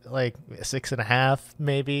 or like 6.5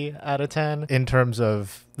 maybe out of 10 in terms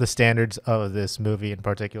of the standards of this movie in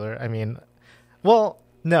particular. I mean, well,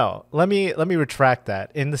 no, let me retract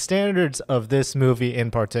that. In the standards of this movie in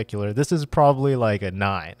particular, this is probably like a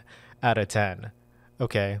 9 out of 10.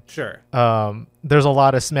 Okay. Sure. There's a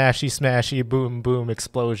lot of smashy, boom, boom,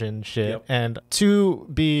 explosion shit. Yep. And to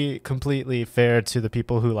be completely fair to the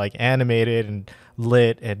people who like animated and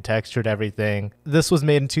lit and textured everything, this was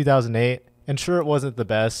made in 2008. And sure, it wasn't the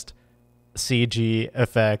best CG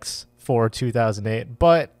effects for 2008,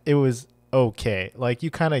 but it was okay. Like you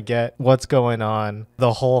kind of get what's going on.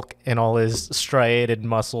 The Hulk and all his striated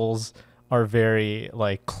muscles are very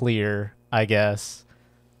like clear, I guess.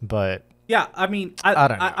 But Yeah, I mean, I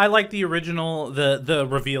don't know. I like the original, the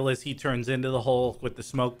reveal as he turns into the Hulk with the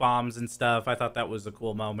smoke bombs and stuff. I thought that was a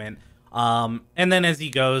cool moment. And then as he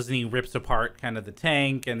goes and he rips apart kind of the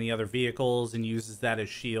tank and the other vehicles and uses that as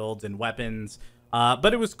shields and weapons.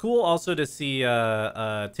 But it was cool also to see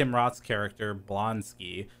Tim Roth's character,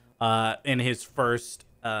 Blonsky, in his first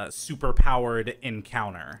super-powered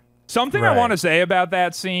encounter. Something Right. I want to say about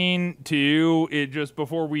that scene, too, it just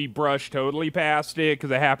before we brush totally past it,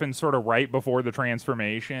 because it happens sort of right before the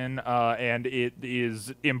transformation, and it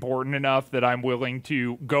is important enough that I'm willing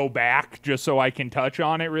to go back just so I can touch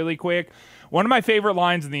on it really quick. One of my favorite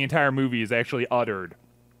lines in the entire movie is actually uttered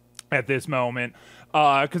at this moment.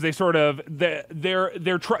 Because they sort of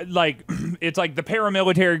like it's like the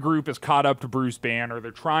paramilitary group is caught up to Bruce Banner.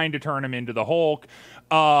 They're trying to turn him into the Hulk,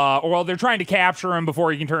 well, they're trying to capture him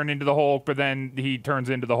before he can turn into the Hulk. But then he turns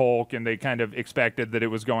into the Hulk, and they kind of expected that it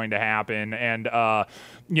was going to happen. And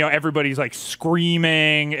everybody's like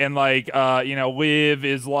screaming, and like Liv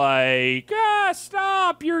is like,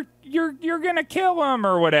 stop! You're gonna kill him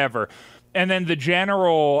or whatever. And then the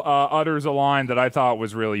general utters a line that I thought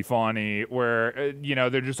was really funny, where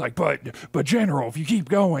they're just like, but General, if you keep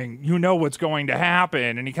going, you know what's going to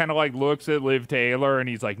happen. And he kind of like looks at Liv Taylor, and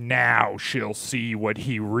he's like, now she'll see what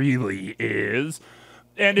he really is.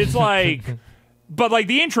 And it's like, but like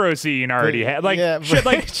the intro scene already had like, yeah, shit,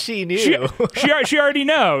 like she knew. she already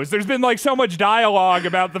knows. There's been like so much dialogue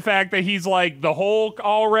about the fact that he's like the Hulk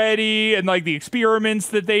already, and like the experiments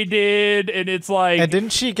that they did, and it's like. And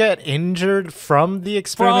didn't she get injured from the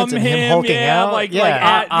experiments and him hulking out?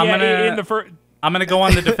 I'm gonna go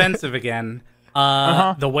on the defensive again.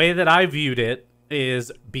 The way that I viewed it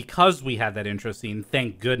is because we had that intro scene.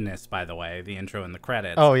 Thank goodness, by the way, the intro and the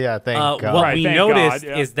credits. Oh yeah, thank God. What Right, we thank noticed God,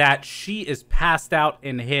 yeah. is that she is passed out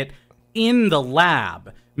and hit in the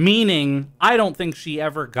lab, meaning I don't think she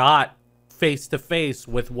ever got face to face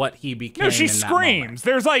with what he became. No, she in that screams.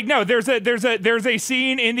 There's like there's a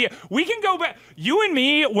scene in the. We can go back. You and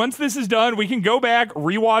me, once this is done, we can go back,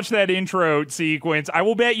 rewatch that intro sequence. I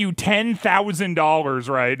will bet you $10,000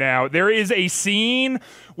 right now. There is a scene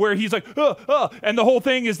where he's like, and the whole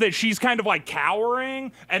thing is that she's kind of like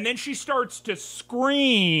cowering, and then she starts to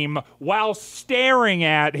scream while staring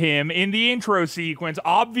at him in the intro sequence,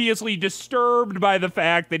 obviously disturbed by the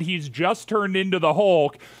fact that he's just turned into the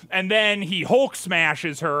Hulk, and then he Hulk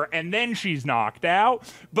smashes her, and then she's knocked out.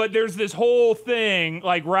 But there's this whole thing,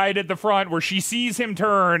 like right at the front, where she sees him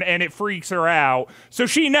turn, and it freaks her out. So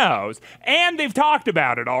she knows. And they've talked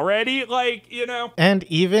about it already, like, you know. And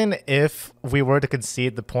even if we were to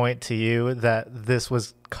concede the point to you that this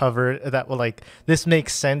was covered, that like this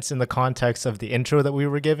makes sense in the context of the intro that we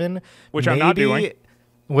were given, which I'm not doing.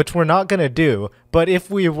 Which we're not going to do. But if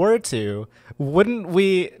we were to, wouldn't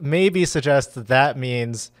we maybe suggest that that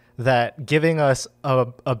means that giving us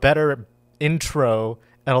a better intro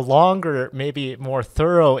and a longer, maybe more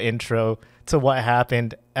thorough intro to what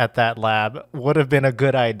happened at that lab would have been a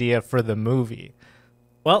good idea for the movie?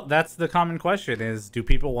 Well, that's the common question is, do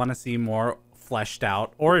people want to see more fleshed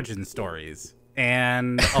out origin stories?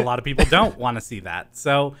 And a lot of people don't want to see that.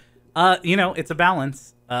 So, it's a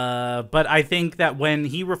balance. But I think that when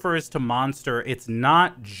he refers to monster, it's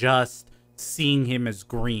not just seeing him as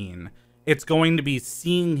green. It's going to be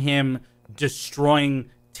seeing him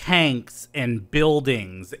destroying tanks and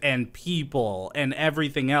buildings and people and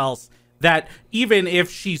everything else that even if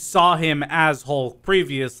she saw him as Hulk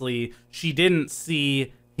previously, she didn't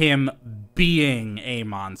see him being a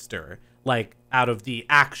monster, like out of the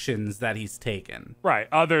actions that he's taken. Right,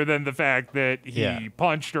 other than the fact that he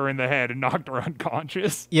punched her in the head and knocked her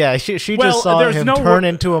unconscious. Yeah, she just saw him turn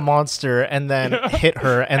into a monster and then hit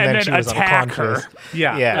her, and then she was unconscious.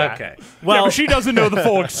 Yeah, okay. Well, but she doesn't know the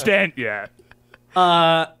full extent yet.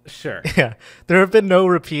 Sure. Yeah, there have been no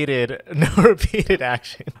repeated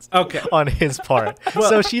actions on his part.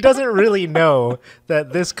 So she doesn't really know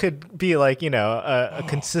that this could be like, a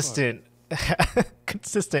consistent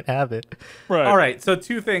habit. Right. All right, so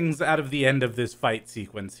two things out of the end of this fight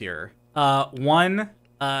sequence here. One,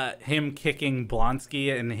 him kicking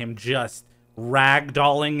Blonsky and him just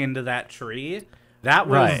ragdolling into that tree. That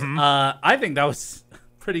was, I think that was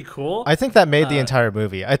pretty cool. I think that made the entire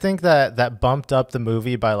movie. I think that bumped up the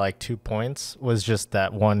movie by like 2 points was just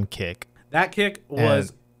that one kick. That kick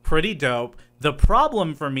was pretty dope. The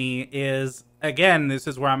problem for me is, again, this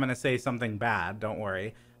is where I'm going to say something bad. Don't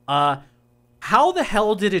worry. How the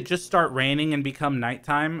hell did it just start raining and become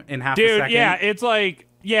nighttime in half a second? Dude,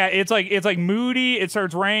 it's like moody. It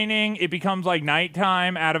starts raining. It becomes like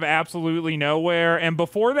nighttime out of absolutely nowhere. And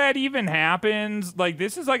before that even happens, like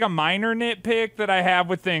this is like a minor nitpick that I have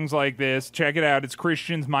with things like this. Check it out. It's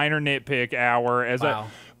Christian's minor nitpick hour.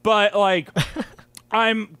 But like,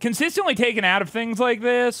 I'm consistently taken out of things like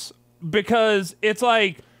this because it's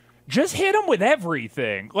like, just hit them with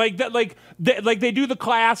everything. Like that, they do the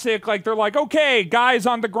classic, like they're like, okay, guys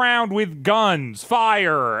on the ground with guns,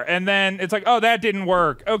 fire. And then it's like, oh, that didn't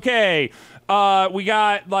work. Okay. We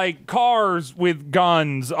got like cars with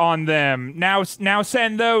guns on them. Now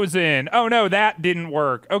send those in. Oh no, that didn't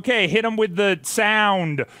work. Okay, hit them with the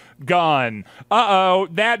sound gun. Uh-oh,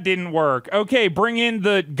 that didn't work. Okay, bring in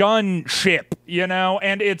the gun ship,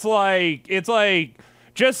 and it's like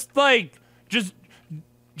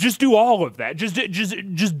just do all of that. Just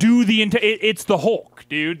do the it's the Hulk,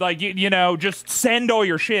 dude. Like just send all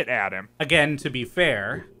your shit at him. Again, to be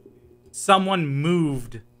fair, someone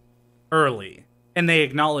moved early, and they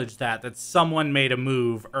acknowledged that someone made a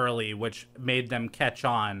move early, which made them catch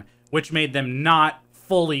on, which made them not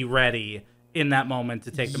fully ready in that moment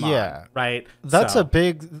to take them on. Right? That's a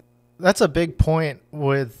big point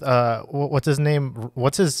with what's his name?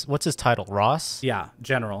 What's his title? Ross? Yeah,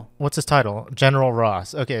 General. What's his title? General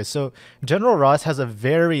Ross. Okay, so General Ross has a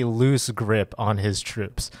very loose grip on his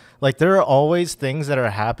troops. Like there are always things that are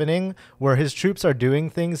happening where his troops are doing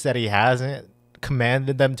things that he hasn't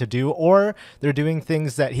commanded them to do, or they're doing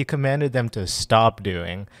things that he commanded them to stop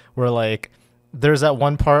doing. Where like there's that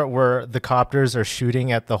one part where the copters are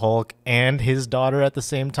shooting at the Hulk and his daughter at the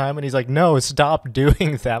same time, and he's like, no, stop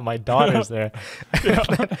doing that, my daughter's there. They're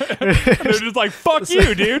just like, fuck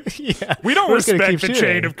you, dude. We don't respect the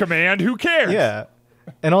chain of command. Who cares?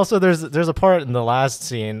 And also there's a part in the last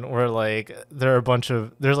scene where like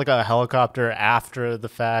there's like a helicopter after the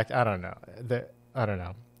fact. I don't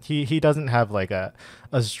know. He doesn't have like a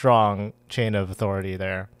strong chain of authority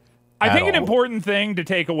there. I think an important thing to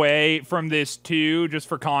take away from this too, just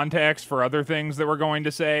for context for other things that we're going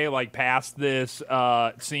to say, like past this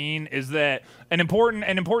scene, is that an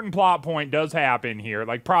important plot point does happen here.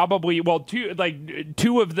 Like probably, two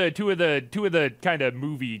of the kind of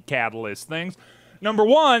movie catalyst things. Number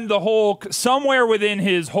one, the Hulk, somewhere within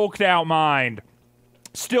his hulked out mind,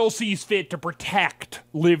 still sees fit to protect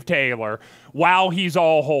Liv Taylor while he's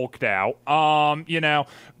all hulked out.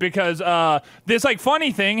 Because this like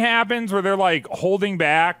funny thing happens where they're like holding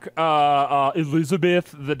back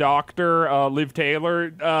Elizabeth, the doctor, Liv Taylor,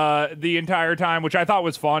 the entire time, which I thought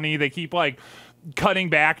was funny. They keep like cutting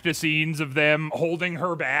back to scenes of them holding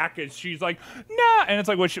her back as she's like, nah, and it's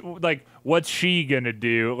like, what's she gonna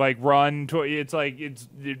do? Like run to? It's like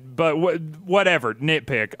but whatever,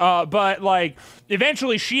 nitpick. But like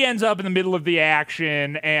eventually she ends up in the middle of the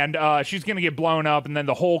action, and she's gonna get blown up, and then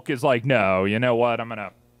the Hulk is like, no, you know what? I'm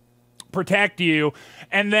gonna protect you.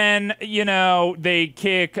 And then, they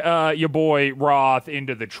kick your boy Roth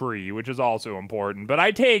into the tree, which is also important. But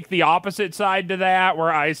I take the opposite side to that,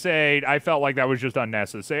 where I say I felt like that was just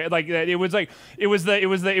unnecessary. Like it was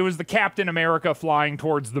the Captain America flying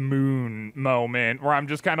towards the moon moment, where I'm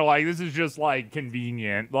just kind of like, this is just like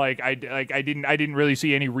convenient. I didn't really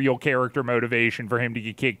see any real character motivation for him to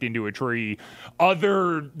get kicked into a tree,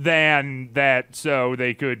 other than that so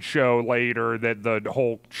they could show later that the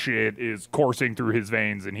Hulk shit is coursing through his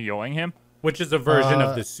veins and healing him. Which is a version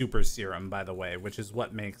of the super serum, by the way, which is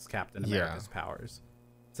what makes Captain America's powers.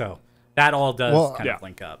 So that all does kind of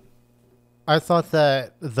link up. I thought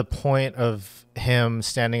that the point of him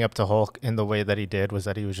standing up to Hulk in the way that he did was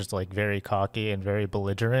that he was just like very cocky and very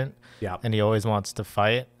belligerent. Yeah. And he always wants to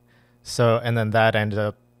fight. So, and then that ended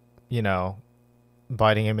up,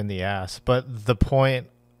 biting him in the ass. But the point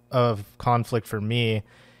of conflict for me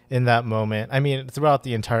in that moment, I mean, throughout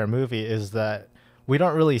the entire movie, is that we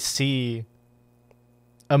don't really see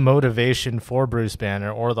a motivation for Bruce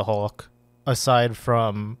Banner or the Hulk aside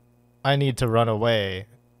from, I need to run away.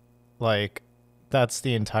 Like, that's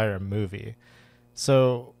the entire movie.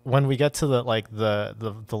 So when we get to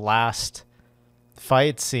the last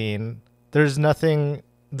fight scene, there's nothing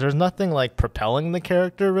like propelling the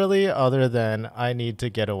character really, other than I need to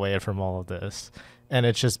get away from all of this. And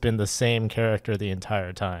it's just been the same character the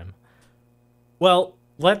entire time. Well,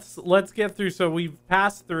 let's get through. So we've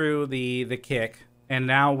passed through the kick, and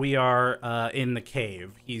now we are in the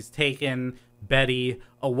cave. He's taken Betty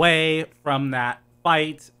away from that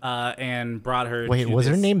fight and brought her. Wait, was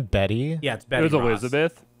her name Betty? Yeah, it's Betty. It was Ross.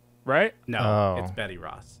 Elizabeth, right? No, it's Betty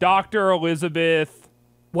Ross. Dr. Elizabeth.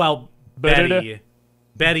 Well, Betty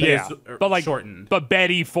is shortened. But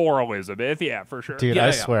Betty for Elizabeth, yeah, for sure. Dude,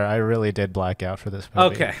 I swear, I really did black out for this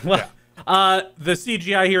movie. Okay, well, the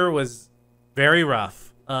CGI here was very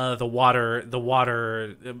rough. The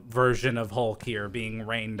water version of Hulk here being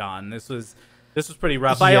rained on. This was pretty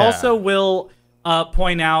rough. Yeah. I also will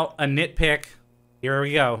point out a nitpick. Here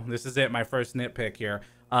we go. This is it. My first nitpick here.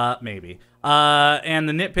 Maybe. And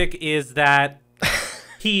the nitpick is that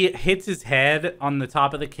he hits his head on the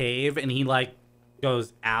top of the cave, and he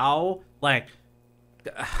goes, ow,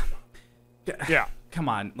 yeah. Come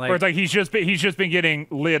on, Or it's like he's just been getting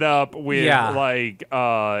lit up with a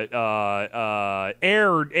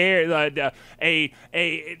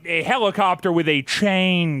helicopter with a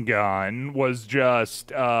chain gun was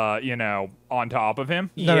just on top of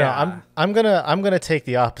him. No, I'm gonna take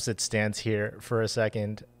the opposite stance here for a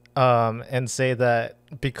second, and say that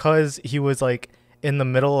because he was in the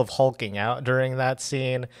middle of hulking out during that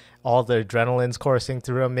scene, all the adrenaline's coursing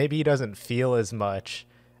through him. Maybe he doesn't feel as much,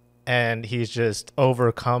 and he's just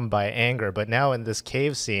overcome by anger. But now in this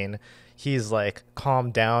cave scene, he's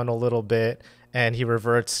calmed down a little bit, and he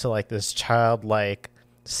reverts to this childlike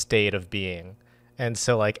state of being. And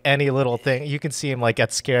so any little thing, you can see him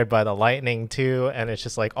get scared by the lightning too, and it's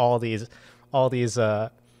just all these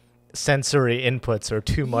sensory inputs are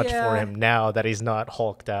too much for him now that he's not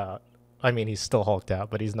hulked out. I mean, he's still hulked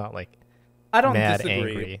out, but he's not I don't mad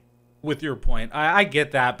disagree angry with your point. I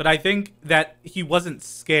get that, but I think that he wasn't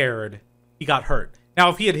scared. He got hurt. Now,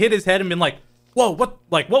 if he had hit his head and been whoa, what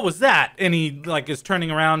was that? And he is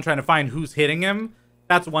turning around trying to find who's hitting him,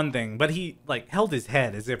 that's one thing. But he held his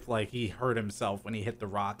head as if he hurt himself when he hit the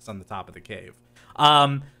rocks on the top of the cave.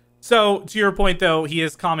 So to your point though, he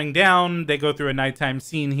is calming down. They go through a nighttime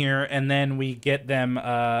scene here, and then we get them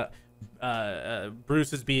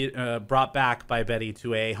Bruce is brought back by Betty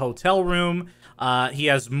to a hotel room. He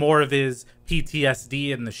has more of his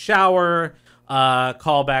PTSD in the shower,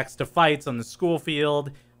 callbacks to fights on the school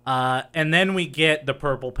field, and then we get the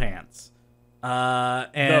purple pants.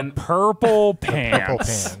 The purple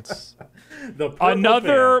pants.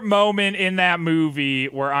 Another moment in that movie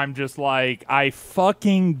where I'm just I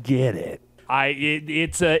fucking get it.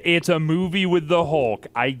 It's a movie with the Hulk.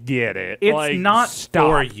 I get it. It's not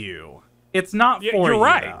for you. It's not for you. You're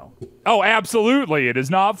right. Though. Oh, absolutely. It is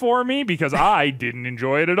not for me because I didn't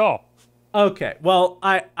enjoy it at all. Okay. Well,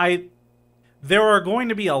 there are going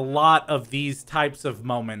to be a lot of these types of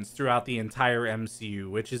moments throughout the entire MCU,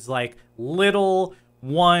 which is like little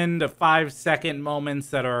 1 to 5 second moments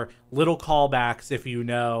that are little callbacks if you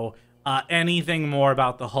know anything more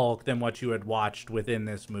about the Hulk than what you had watched within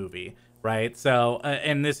this movie, right? So,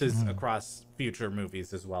 and this is across future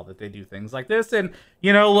movies as well, that they do things like this. And,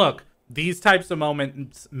 you know, look, these types of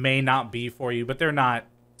moments may not be for you, but they're not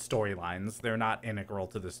storylines. They're not integral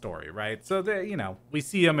to the story, right? So, you know, we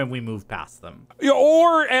see them and we move past them.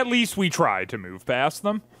 Or at least we try to move past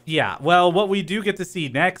them. Yeah, well, what we do get to see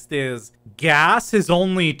next is gas is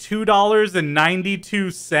only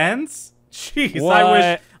 $2.92. Jeez,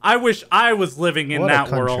 What? I wish I was living in What a that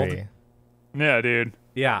country. world. Yeah, dude.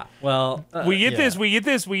 Yeah, well, We get yeah.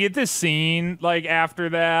 this scene like after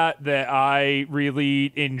that I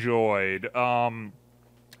really enjoyed.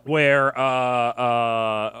 Where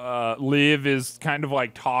Liv is kind of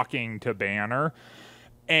like talking to Banner,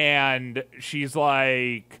 and she's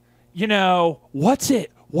like, you know, what's it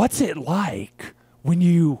like when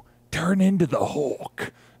you turn into the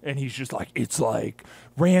Hulk? And he's just like, it's like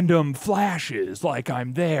random flashes, like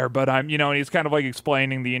I'm there, but I'm, you know, and he's kind of like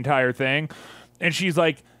explaining the entire thing. And she's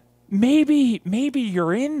like, maybe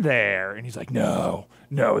you're in there. And he's like, no,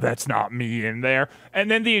 that's not me in there. And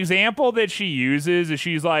then the example that she uses is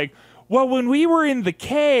she's like, well, when we were in the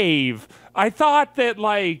cave, I thought that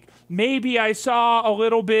like maybe I saw a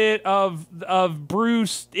little bit of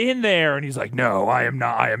Bruce in there. And he's like, no, I am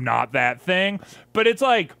not that thing. But it's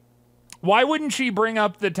like, why wouldn't she bring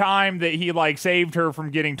up the time that he, like, saved her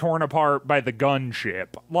from getting torn apart by the gunship?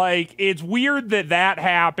 Like, it's weird that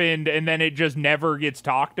happened and then it just never gets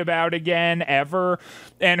talked about again, ever.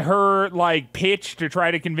 And her, like, pitch to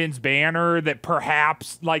try to convince Banner that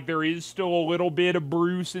perhaps, like, there is still a little bit of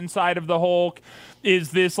Bruce inside of the Hulk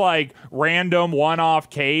is this, like, random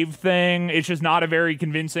one-off cave thing. It's just not a very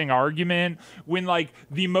convincing argument when, like,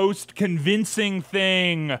 the most convincing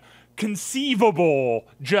thing conceivable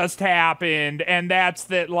just happened, and that's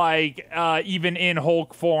that, like, even in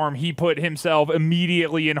Hulk form, he put himself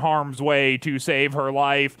immediately in harm's way to save her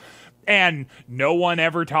life, and no one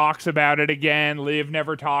ever talks about it again. Liv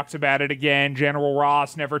never talks about it again. General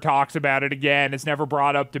Ross never talks about it again. It's never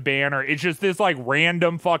brought up to Banner. It's just this, like,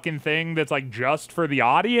 random fucking thing that's, like, just for the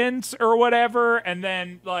audience or whatever, and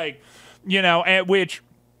then, like, you know, at which...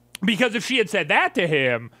 Because if she had said that to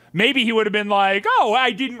him, maybe he would have been like, oh,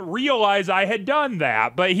 I didn't realize I had done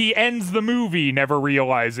that. But he ends the movie never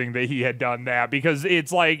realizing that he had done that, because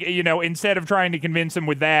it's like, you know, instead of trying to convince him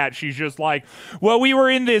with that, she's just like, well, we were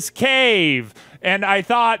in this cave and I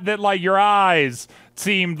thought that, like, your eyes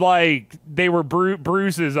seemed like they were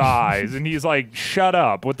Bruce's eyes. And he's like, shut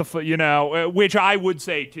up. What the you know, which I would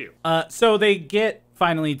say too. So they get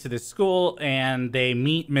finally to this school and they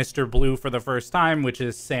meet Mr. Blue for the first time, which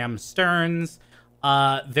is Sam Stearns.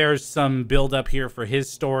 There's some build up here for his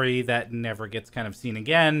story that never gets kind of seen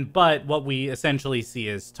again, but what we essentially see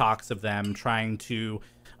is talks of them trying to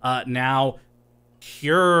now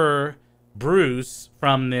cure Bruce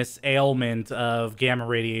from this ailment of gamma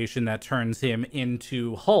radiation that turns him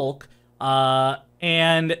into Hulk.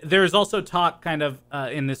 And there's also talk kind of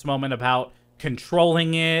in this moment about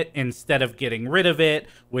controlling it instead of getting rid of it,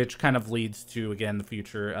 which kind of leads to, again, the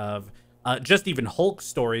future of just even Hulk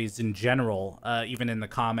stories in general, even in the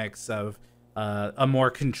comics, of a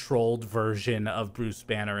more controlled version of Bruce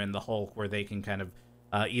Banner and the Hulk, where they can kind of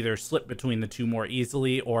either slip between the two more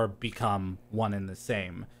easily or become one and the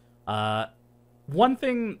same. One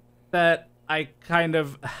thing that I kind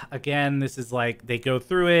of, again, this is like, they go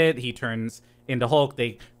through it, he turns into Hulk,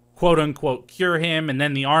 they quote unquote cure him, and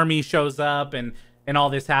then the army shows up and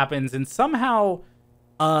all this happens, and somehow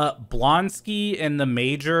Blonsky and the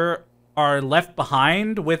Major are left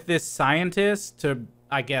behind with this scientist to,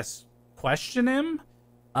 I guess, question him.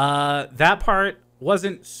 That part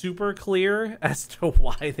wasn't super clear as to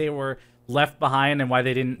why they were left behind and why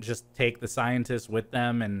they didn't just take the scientist with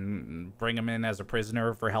them and bring him in as a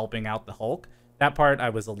prisoner for helping out the Hulk. That part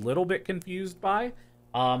I was a little bit confused by.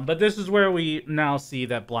 But this is where we now see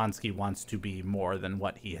that Blonsky wants to be more than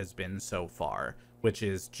what he has been so far, which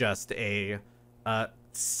is just a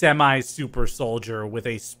semi-super soldier with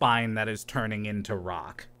a spine that is turning into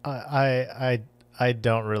rock. I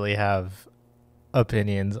don't really have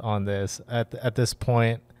opinions on this at this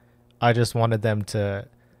point. I just wanted them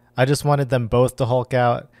both to Hulk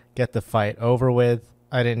out, get the fight over with.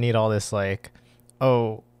 I didn't need all this, like,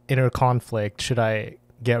 oh, inner conflict. Should I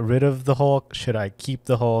get rid of the Hulk? Should I keep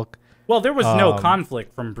the Hulk? Well, there was no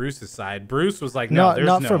conflict from Bruce's side. Bruce was like, no, there's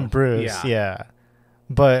not no. from Bruce, yeah.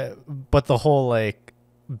 But the whole, like,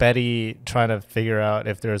 Betty trying to figure out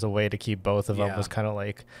if there's a way to keep both of them was kind of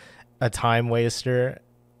like, a time waster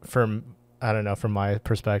from, I don't know, from my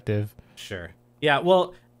perspective. Sure. Yeah,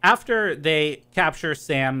 well, after they capture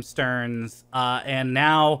Sam Stearns, and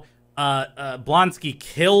now Blonsky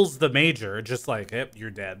kills the Major, just like, yep, you're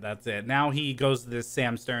dead, that's it. Now he goes to this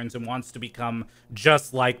Sam Stearns and wants to become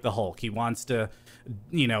just like the Hulk. He wants to,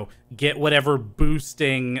 get whatever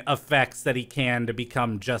boosting effects that he can to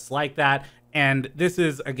become just like that. And this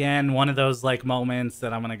is, again, one of those, like, moments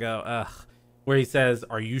that I'm going to go, ugh, where he says,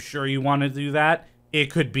 are you sure you want to do that?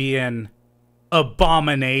 It could be an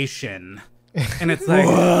abomination. And it's like,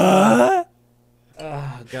 what?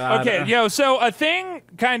 Oh, God. Okay, so a thing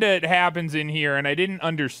kind of happens in here, and I didn't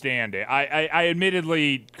understand it. I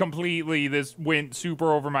admittedly, completely, this went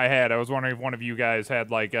super over my head. I was wondering if one of you guys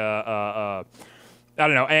had, like, I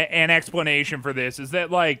don't know, an explanation for this. Is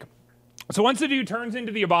that, like, so once the dude turns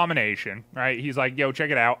into the Abomination, right, he's like, yo,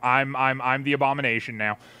 check it out, I'm the Abomination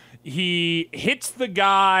now. He hits the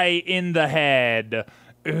guy in the head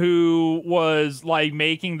who was, like,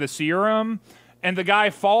 making the serum, and the guy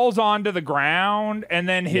falls onto the ground, and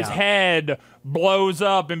then his head blows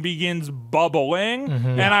up and begins bubbling.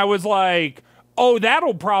 And I was like, oh,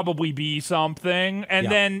 that'll probably be something.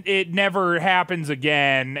 And then it never happens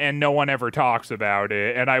again, and no one ever talks about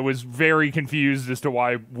it. And I was very confused as to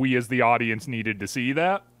why we as the audience needed to see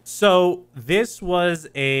that. So this was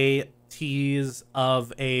a tease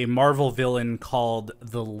of a Marvel villain called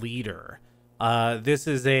the Leader. This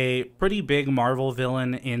is a pretty big Marvel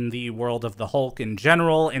villain in the world of the Hulk in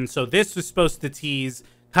general, and so this was supposed to tease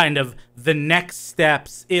kind of the next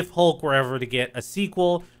steps if Hulk were ever to get a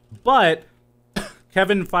sequel. But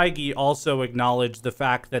Kevin Feige also acknowledged the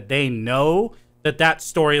fact that they know that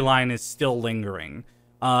storyline is still lingering,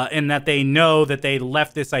 and that they know that they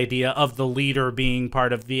left this idea of the Leader being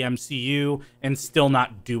part of the MCU and still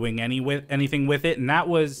not doing anything with it, and that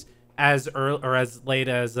was as late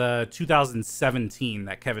as 2017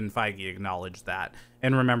 that Kevin Feige acknowledged that.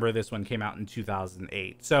 And remember, this one came out in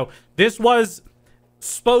 2008. So this was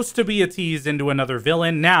supposed to be a tease into another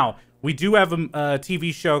villain. Now, we do have a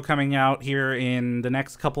TV show coming out here in the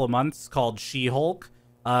next couple of months called She-Hulk,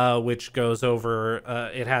 which goes over,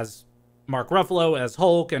 it has Mark Ruffalo as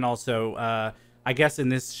Hulk, and also, I guess in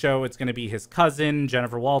this show, it's going to be his cousin,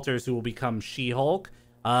 Jennifer Walters, who will become She-Hulk.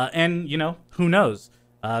 And, who knows?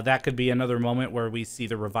 That could be another moment where we see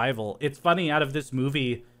the revival. It's funny, out of this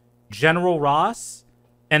movie, General Ross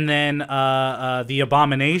and then the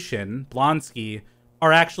Abomination, Blonsky,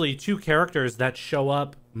 are actually two characters that show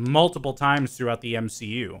up multiple times throughout the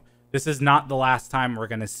MCU. This is not the last time we're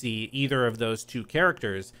going to see either of those two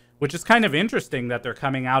characters, which is kind of interesting that they're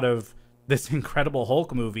coming out of this Incredible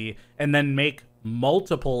Hulk movie and then make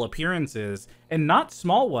multiple appearances, and not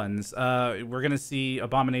small ones. We're going to see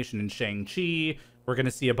Abomination in Shang-Chi. We're going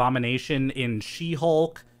to see Abomination in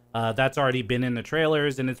She-Hulk. That's already been in the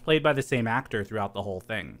trailers, and it's played by the same actor throughout the whole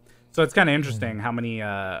thing. So it's kind of interesting how many,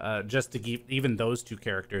 just to give even those two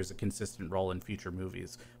characters a consistent role in future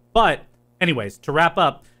movies. But anyways, to wrap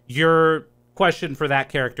up, your question for that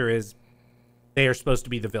character is they are supposed to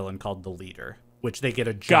be the villain called the Leader, which they get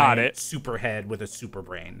a giant super head with a super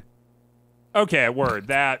brain. Okay, word.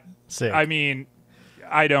 That, Sick. I mean,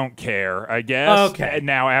 I don't care, I guess. Okay.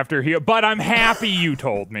 Now after here, but I'm happy you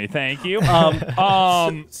told me. Thank you.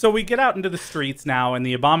 So we get out into the streets now, and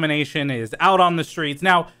the Abomination is out on the streets.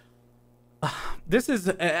 Now, this is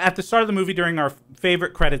at the start of the movie during our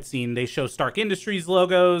favorite credit scene. They show Stark Industries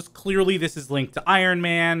logos. Clearly, this is linked to Iron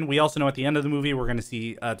Man. We also know at the end of the movie, we're going to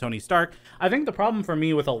see Tony Stark. I think the problem for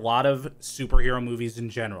me with a lot of superhero movies in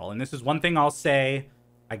general, and this is one thing I'll say,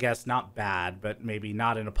 I guess not bad, but maybe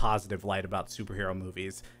not in a positive light about superhero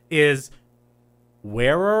movies, is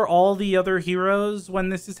where are all the other heroes when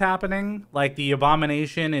this is happening? Like, the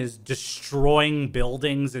Abomination is destroying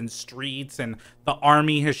buildings and streets, and the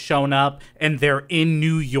army has shown up, and they're in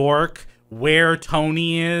New York where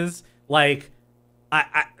Tony is. Like,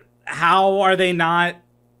 how are they not,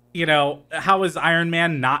 how is Iron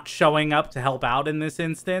Man not showing up to help out in this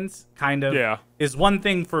instance? Kind of is one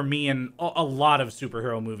thing for me in a lot of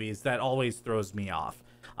superhero movies that always throws me off.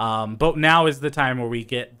 But now is the time where we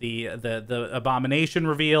get the Abomination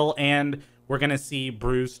reveal, and we're going to see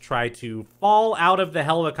Bruce try to fall out of the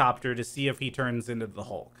helicopter to see if he turns into the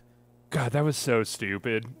Hulk. God, that was so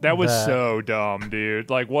stupid. That was so dumb, dude.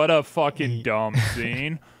 Like, what a fucking dumb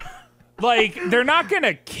scene. Like, they're not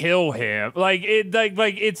gonna kill him. Like,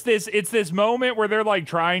 it's this moment where they're like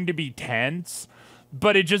trying to be tense,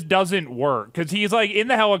 but it just doesn't work because he's like in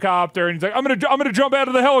the helicopter and he's like, I'm gonna jump out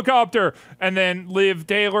of the helicopter, and then Liv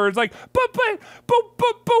Taylor is like, but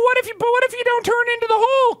what if you don't turn into the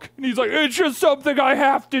Hulk? And he's like, it's just something I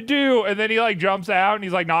have to do, and then he like jumps out and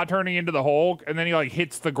he's like not turning into the Hulk, and then he like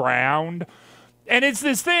hits the ground, and it's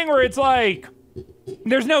this thing where it's like,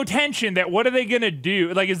 there's no tension that what are they gonna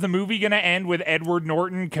do? Like, is the movie gonna end with Edward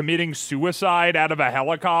Norton committing suicide out of a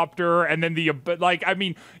helicopter, and then like, I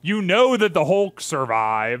mean, you know that the Hulk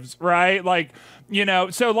survives, right? Like, you know,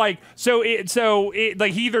 so it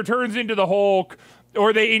like he either turns into the Hulk,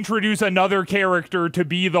 or they introduce another character to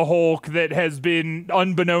be the Hulk that has been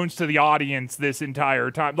unbeknownst to the audience this entire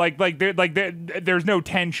time. There's no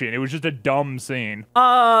tension. It was just a dumb scene.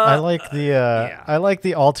 I like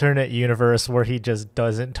the alternate universe where he just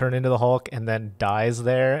doesn't turn into the Hulk and then dies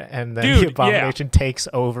there, and then the Abomination takes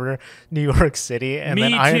over New York City, and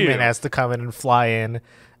then Iron Man has to come in and fly in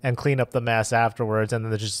and clean up the mess afterwards, and then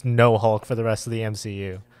there's just no Hulk for the rest of the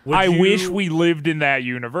MCU. I wish we lived in that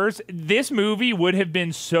universe. This movie would have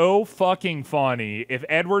been so fucking funny if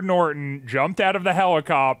Edward Norton jumped out of the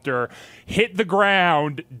helicopter, hit the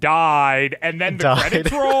ground, died, and then the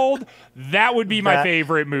credits rolled. That would be my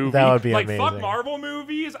favorite movie. That would be like, amazing. fuck Marvel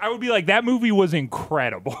movies. I would be like, that movie was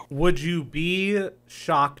incredible. Would you be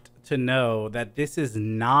shocked to know that this is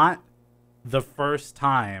not the first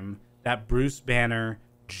time that Bruce Banner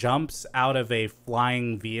jumps out of a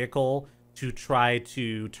flying vehicle to try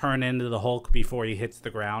to turn into the Hulk before he hits the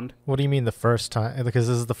ground? What do you mean the first time? Because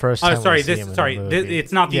this is the first time.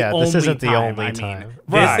 It's not the only time. This isn't the time. only time.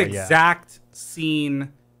 This exact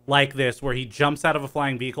scene like this, where he jumps out of a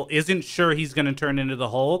flying vehicle, isn't sure he's going to turn into the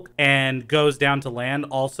Hulk, and goes down to land,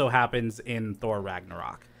 also happens in Thor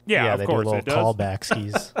Ragnarok. Yeah, of course do it does. callback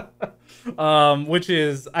skis. Which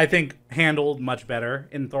is, I think, handled much better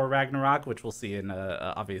in Thor Ragnarok, which we'll see in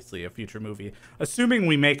obviously a future movie, assuming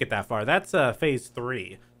we make it that far. That's phase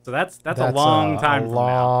 3, so that's a long time from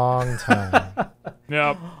now.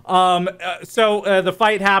 Yep. So the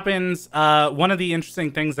fight happens. One of the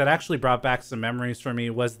interesting things that actually brought back some memories for me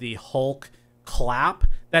was the Hulk clap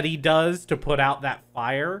that he does to put out that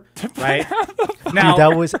fire, right? Now, dude,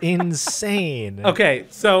 that was insane. Okay,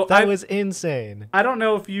 so that was insane. I don't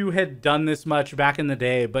know if you had done this much back in the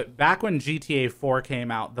day, but back when GTA 4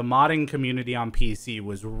 came out, the modding community on PC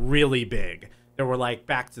was really big. There were like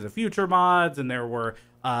Back to the Future mods, and there were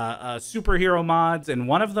superhero mods, and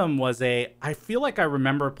one of them was I feel like I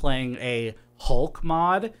remember playing a Hulk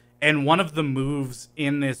mod, and one of the moves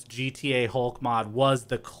in this GTA Hulk mod was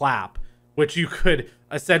the clap, which you could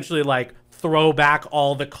essentially like throw back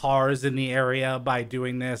all the cars in the area by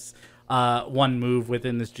doing this one move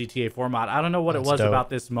within this GTA 4 mod. I don't know what it was about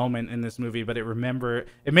this moment in this movie, but it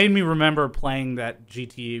made me remember playing that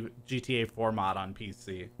GTA 4 mod on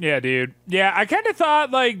PC. Yeah, dude. Yeah, I kind of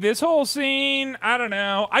thought like this whole scene, I don't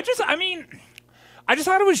know. I just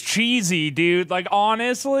thought it was cheesy, dude. Like,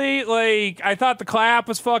 honestly, like, I thought the clap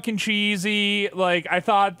was fucking cheesy. Like, I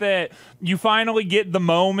thought that you finally get the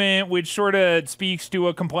moment, which sort of speaks to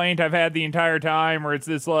a complaint I've had the entire time, where it's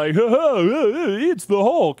this like, it's the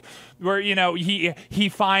Hulk. Where, you know, he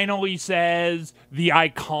finally says the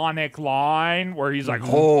iconic line where he's like,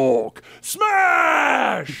 Hulk,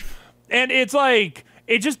 smash! And it's like,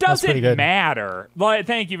 it just doesn't matter. Like,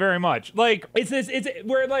 thank you very much. Like, it's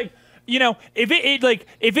where, like, you know, if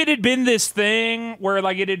it had been this thing where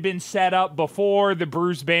like it had been set up before, the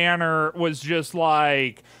Bruce Banner was just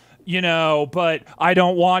like, you know, but I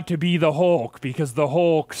don't want to be the Hulk because the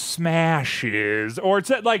Hulk smashes, or it's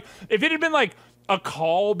like if it had been like a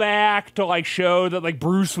callback to like show that like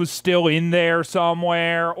Bruce was still in there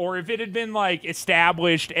somewhere, or if it had been like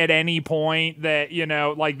established at any point that, you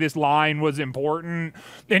know, like this line was important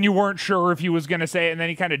and you weren't sure if he was gonna say it and then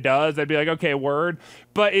he kind of does, I'd be like, okay, word.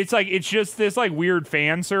 But it's like, it's just this like weird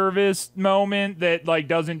fan service moment that like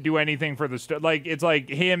doesn't do anything for the like, it's like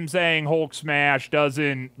him saying Hulk smash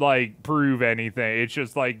doesn't like prove anything. It's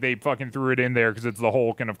just like they fucking threw it in there because it's the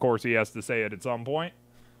Hulk, and of course he has to say it at some point.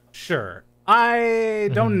 Sure. I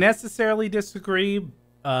don't necessarily disagree,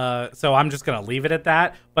 so I'm just going to leave it at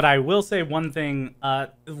that. But I will say one thing,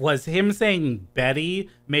 was him saying Betty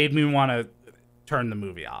made me want to turn the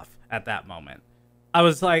movie off at that moment. I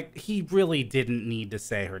was like, he really didn't need to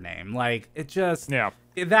say her name. Like, it just,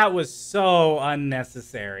 that was so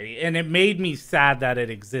unnecessary. And it made me sad that it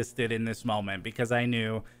existed in this moment, because I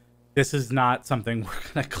knew this is not something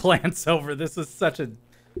we're going to glance over. This is such a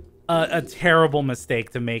terrible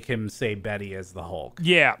mistake to make him say Betty as the Hulk.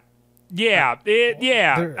 Yeah.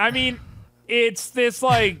 I mean, it's this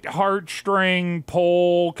like heartstring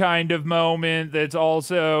pull kind of moment that's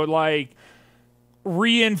also like,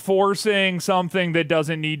 reinforcing something that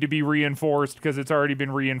doesn't need to be reinforced because it's already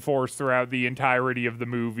been reinforced throughout the entirety of the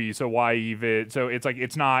movie. So why even? So it's like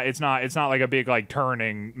it's not like a big like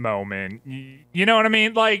turning moment. You know what I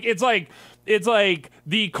mean? Like it's like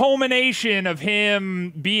the culmination of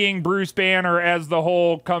him being Bruce Banner as the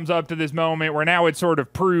Hulk comes up to this moment where now it's sort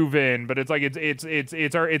of proven, but it's like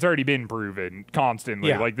it's already been proven constantly.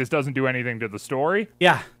 Yeah. Like this doesn't do anything to the story.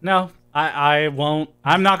 Yeah, no, I won't.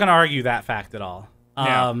 I'm not going to argue that fact at all.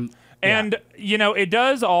 Yeah. And, you know, it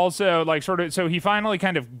does also, like, sort of, so he finally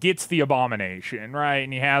kind of gets the Abomination, right?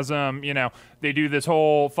 And he has him, you know, they do this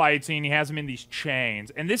whole fight scene. He has him in these chains.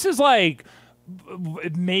 And this is, like,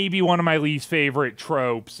 maybe one of my least favorite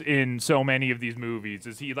tropes in so many of these movies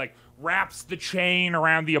is he, like, wraps the chain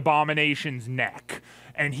around the Abomination's neck.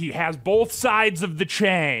 And he has both sides of the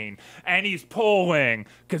chain. And he's pulling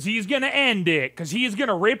because he's going to end it, because he's going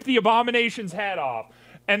to rip the Abomination's head off.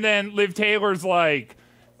 And then Liv Taylor's like,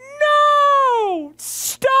 no,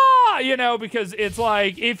 stop, you know, because it's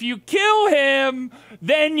like, if you kill him,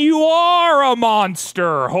 then you are a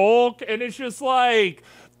monster, Hulk. And it's just like,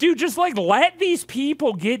 dude, just like let these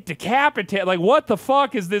people get decapitated. Like, what the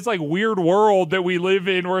fuck is this like weird world that we live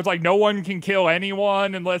in where it's like no one can kill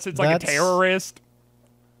anyone unless it's like a terrorist?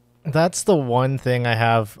 That's the one thing I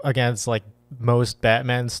have against like most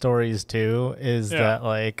Batman stories too, is that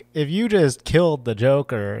like if you just killed the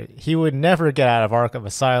Joker, he would never get out of Arkham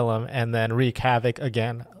Asylum and then wreak havoc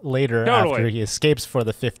again later after he escapes for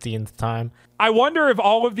the 15th time. I wonder if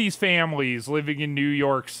all of these families living in New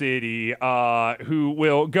York City who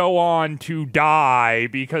will go on to die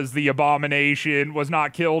because the Abomination was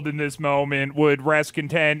not killed in this moment would rest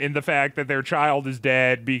content in the fact that their child is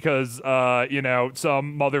dead because, you know,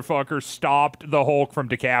 some motherfucker stopped the Hulk from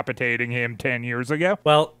decapitating him 10 years ago.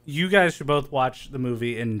 Well, you guys should both watch the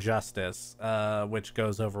movie Injustice, which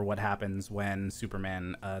goes over what happens when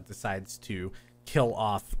Superman decides to kill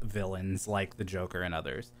off villains like the Joker and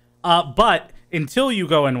others. But until you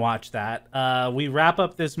go and watch that, we wrap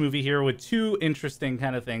up this movie here with two interesting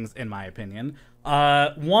kind of things, in my opinion.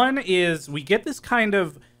 One is we get this kind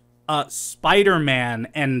of Spider-Man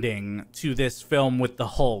ending to this film with the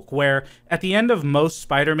Hulk, where at the end of most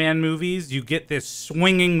Spider-Man movies, you get this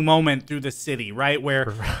swinging moment through the city, right?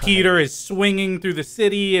 Where Peter is swinging through the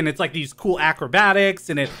city, and it's like these cool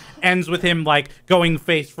acrobatics, and it ends with him like going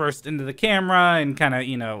face first into the camera and kind of,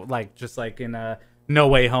 you know, like just like in a No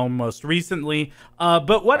Way Home most recently.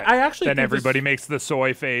 But what I actually then think everybody makes the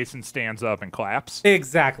soy face and stands up and claps.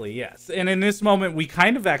 Exactly, yes. And in this moment, we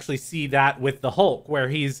kind of actually see that with the Hulk, where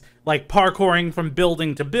he's like parkouring from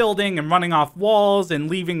building to building and running off walls and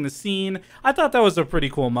leaving the scene. I thought that was a pretty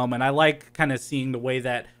cool moment. I like kind of seeing the way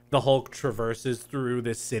that the Hulk traverses through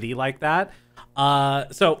this city like that.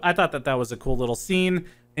 So I thought that that was a cool little scene.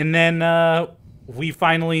 And then we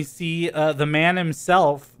finally see the man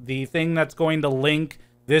himself, the thing that's going to link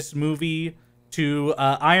this movie to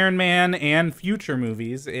Iron Man and future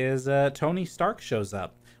movies, is Tony Stark shows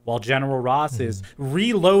up while General Ross is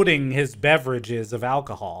reloading his beverages of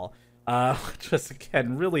alcohol, which was,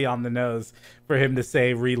 again, really on the nose for him to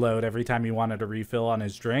say reload every time he wanted a refill on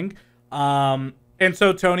his drink. And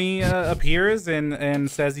so Tony appears and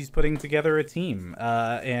says he's putting together a team.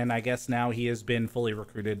 And I guess now he has been fully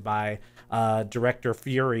recruited by Director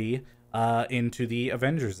Fury into the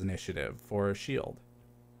Avengers Initiative for S.H.I.E.L.D.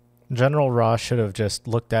 General Ross should have just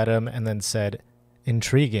looked at him and then said,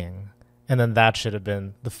 intriguing. And then that should have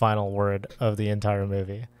been the final word of the entire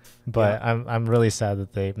movie. But yeah. I'm really sad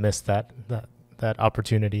that they missed that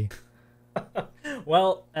opportunity.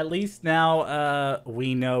 Well, at least now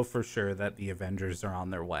we know for sure that the Avengers are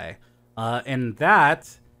on their way. And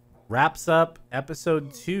that wraps up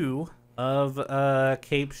episode 2 of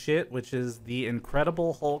Cape Shit, which is the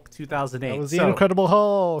Incredible Hulk 2008. That was the Incredible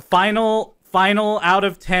Hulk. Final out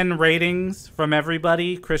of 10 ratings from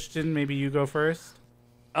everybody. Christian, maybe you go first.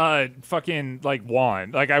 Fucking like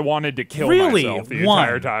 1. Like I wanted to kill myself the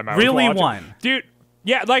entire time I was watching. 1. Dude,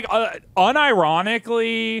 yeah, like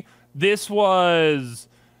unironically, this was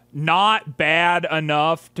not bad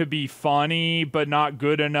enough to be funny, but not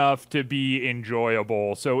good enough to be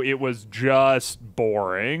enjoyable. So it was just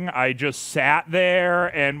boring. I just sat there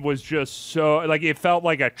and was just so, like, it felt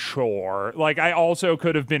like a chore. Like, I also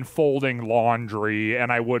could have been folding laundry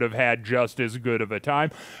and I would have had just as good of a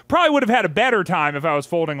time. Probably would have had a better time if I was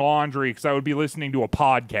folding laundry because I would be listening to a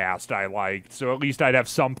podcast I liked. So at least I'd have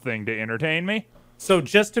something to entertain me. So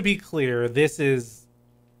just to be clear, this is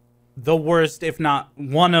the worst, if not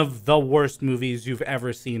one of the worst movies you've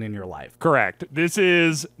ever seen in your life. Correct. This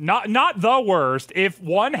is not the worst. If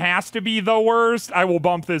one has to be the worst, I will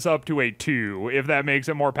bump this up to a 2, if that makes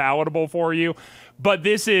it more palatable for you. But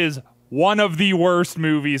this is one of the worst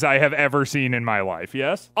movies I have ever seen in my life,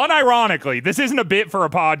 yes? Unironically, this isn't a bit for a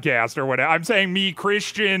podcast or whatever. I'm saying me,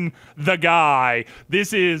 Christian, the guy.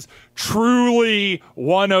 This is truly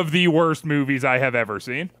one of the worst movies I have ever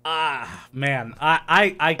seen. Man,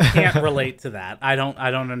 I can't relate to that. I don't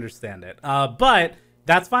understand it. But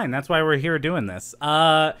that's fine. That's why we're here doing this.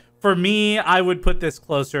 For me, I would put this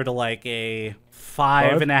closer to like a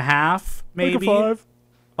 5.5, maybe. Like a 5.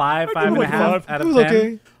 5.5 out of 10.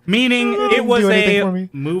 Okay. Meaning it was anything for a me.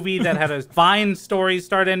 movie that had a fine story,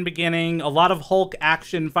 start and beginning, a lot of Hulk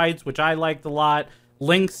action fights, which I liked a lot,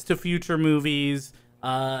 links to future movies,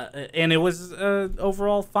 and it was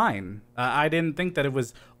overall fine. I didn't think that it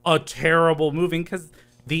was a terrible movie because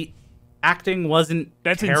the acting wasn't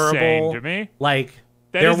terrible. Insane to me. Like,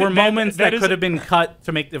 That there is- were that- moments that that is- could have been cut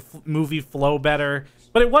to make the movie flow better.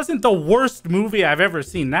 But it wasn't the worst movie I've ever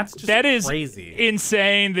seen. That's just That is crazy.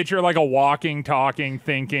 insane that you're like a walking, talking,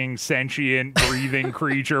 thinking, sentient, breathing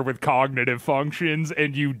creature with cognitive functions,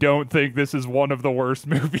 and you don't think this is one of the worst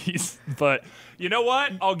movies. But you know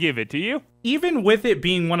what? I'll give it to you. Even with it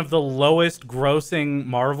being one of the lowest grossing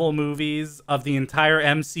Marvel movies of the entire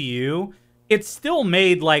MCU, it still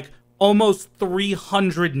made like almost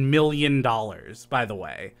 $300 million, by the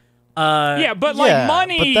way. Yeah, but like Yeah,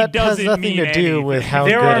 money but that has doesn't nothing mean to do with anything. how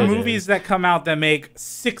There good are it movies is. that come out that make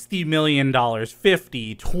 $60 million,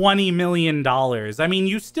 $50, $20 million. I mean,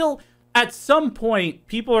 you still, at some point,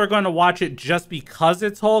 people are going to watch it just because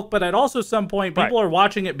it's Hulk, but at also some point, people Right. are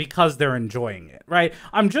watching it because they're enjoying it, right?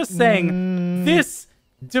 I'm just saying, this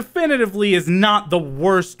definitively is not the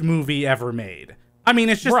worst movie ever made. I mean,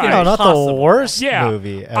 it's just Right. No, not the impossible. worst Yeah,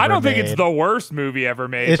 movie ever I don't think it's made. the worst movie ever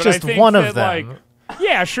made. It's but I just think one of that, them. Like,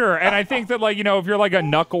 yeah, sure. And I think that, like, you know, if you're like a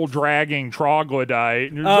knuckle dragging troglodyte,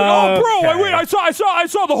 and you're like, oh, bro, Okay. I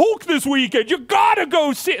saw the Hulk this weekend. You gotta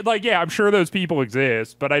go see. Like, yeah, I'm sure those people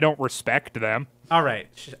exist, but I don't respect them. All right,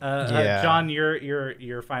 Yeah. John,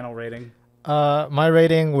 your final rating. My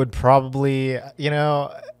rating would probably,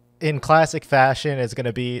 in classic fashion, it's going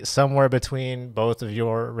to be somewhere between both of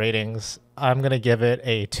your ratings. I'm going to give it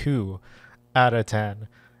a 2 out of 10.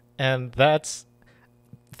 And that's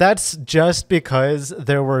just because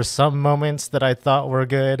there were some moments that I thought were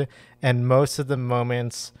good, and most of the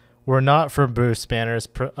moments were not from Bruce Banner's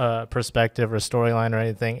perspective or storyline or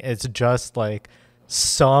anything. It's just like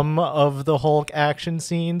some of the Hulk action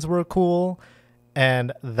scenes were cool,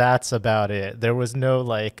 and that's about it. There was no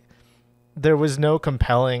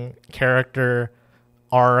compelling character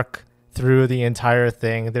arc through the entire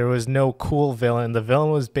thing. There was no cool villain. The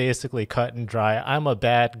villain was basically cut and dry. I'm a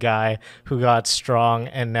bad guy who got strong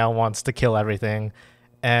and now wants to kill everything.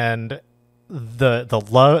 And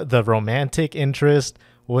the romantic interest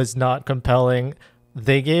was not compelling.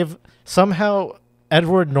 They gave somehow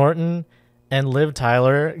Edward Norton and Liv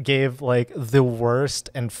Tyler gave like the worst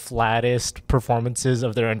and flattest performances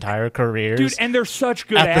of their entire careers. Dude, and they're such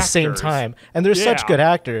good at actors. the same time, and they're such Yeah. good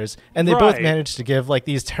actors, and they both Right. managed to give like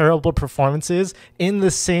these terrible performances in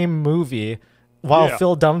the same movie while Yeah.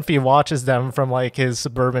 Phil Dunphy watches them from like his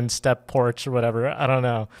suburban step porch or whatever. I don't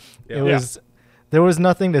know. There was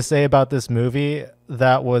nothing to say about this movie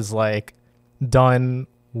that was like done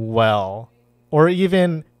well or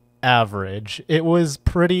even average. It was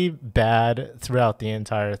pretty bad throughout the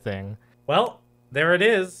entire thing. Well, there it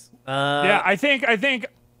is. Yeah, I think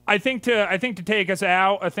to take us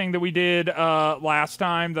out, a thing that we did last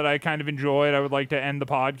time that I kind of enjoyed, I would like to end the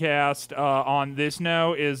podcast on this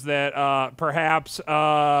note, is that perhaps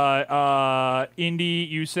Indy,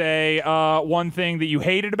 you say one thing that you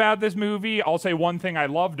hated about this movie. I'll say one thing I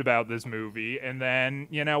loved about this movie, and then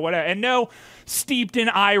whatever. And no, steeped in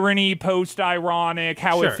irony, post-ironic,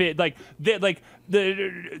 how Sure. it fit,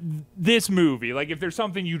 this movie. Like, if there's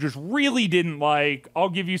something you just really didn't like, I'll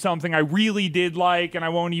give you something I really did like, and I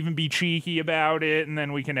won't even be cheeky about it, and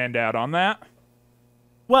then we can end out on that.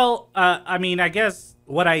 Well, I mean, I guess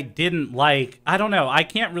what I didn't like, I don't know. I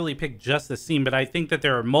can't really pick just the scene, but I think that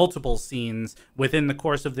there are multiple scenes within the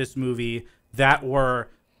course of this movie that were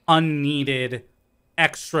unneeded,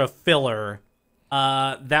 extra filler.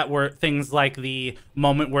 That were things like the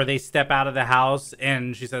moment where they step out of the house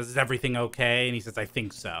and she says, "Is everything okay?" And he says, "I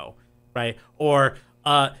think so." Right? Or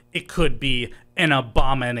it could be an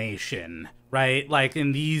abomination, right? Like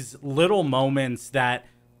in these little moments that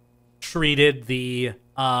treated the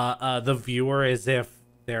viewer as if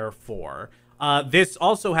they're for. This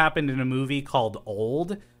also happened in a movie called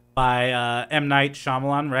Old, by M. Night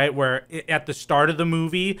Shyamalan, right? Where at the start of the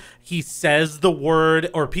movie, he says the word,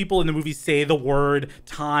 or people in the movie say the word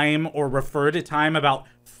time or refer to time about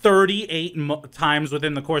 38 times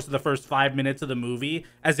within the course of the first 5 minutes of the movie,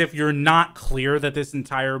 as if you're not clear that this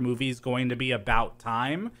entire movie is going to be about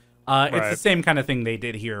time. It's the same kind of thing they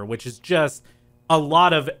did here, which is just a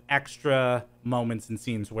lot of extra moments and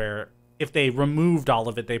scenes where if they removed all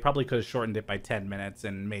of it, they probably could have shortened it by 10 minutes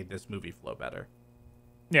and made this movie flow better.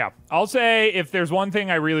 Yeah, I'll say if there's one thing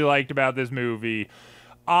I really liked about this movie,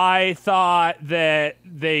 I thought that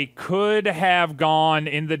they could have gone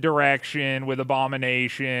in the direction with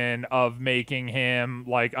Abomination of making him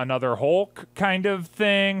like another Hulk kind of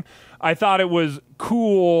thing. I thought it was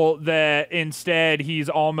cool that instead he's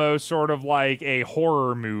almost sort of like a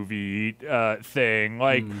horror movie thing.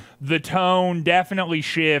 Like the tone definitely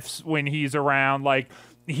shifts when he's around. Like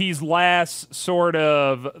he's less sort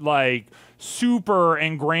of like super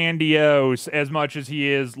and grandiose as much as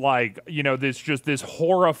he is like, you know, this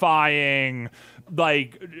horrifying,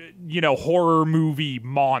 like, you know, horror movie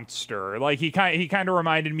monster. Like he kind of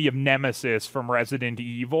reminded me of Nemesis from Resident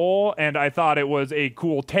Evil, and I thought it was a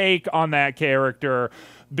cool take on that character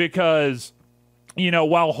because, you know,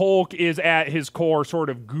 while Hulk is at his core sort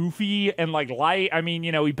of goofy and like light, I mean,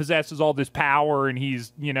 you know, he possesses all this power and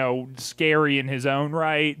he's, you know, scary in his own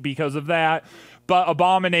right because of that. But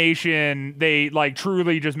Abomination, they like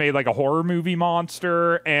truly just made like a horror movie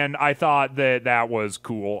monster, and I thought that was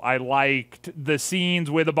cool. I liked the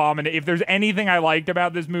scenes with Abomination. If there's anything I liked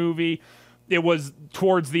about this movie, it was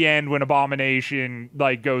towards the end when Abomination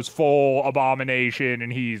like goes full Abomination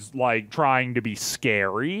and he's like trying to be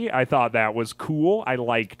scary. I thought that was cool. I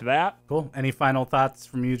liked that. Cool. Any final thoughts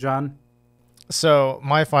from you, John? So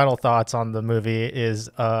my final thoughts on the movie is,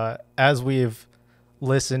 as we've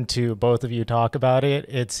listened to both of you talk about it,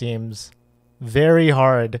 it seems very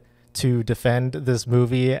hard to defend this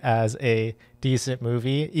movie as a decent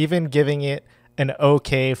movie. Even giving it an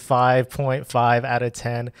okay 5.5 out of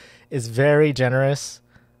 10 is very generous.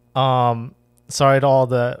 Sorry to all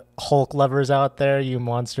the Hulk lovers out there, you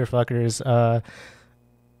monster fuckers.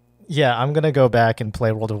 Yeah, I'm gonna go back and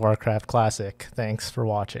play World of Warcraft Classic. Thanks for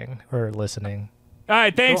watching or listening. All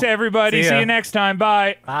right, thanks everybody. See you next time.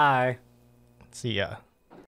 Bye. Bye. See ya.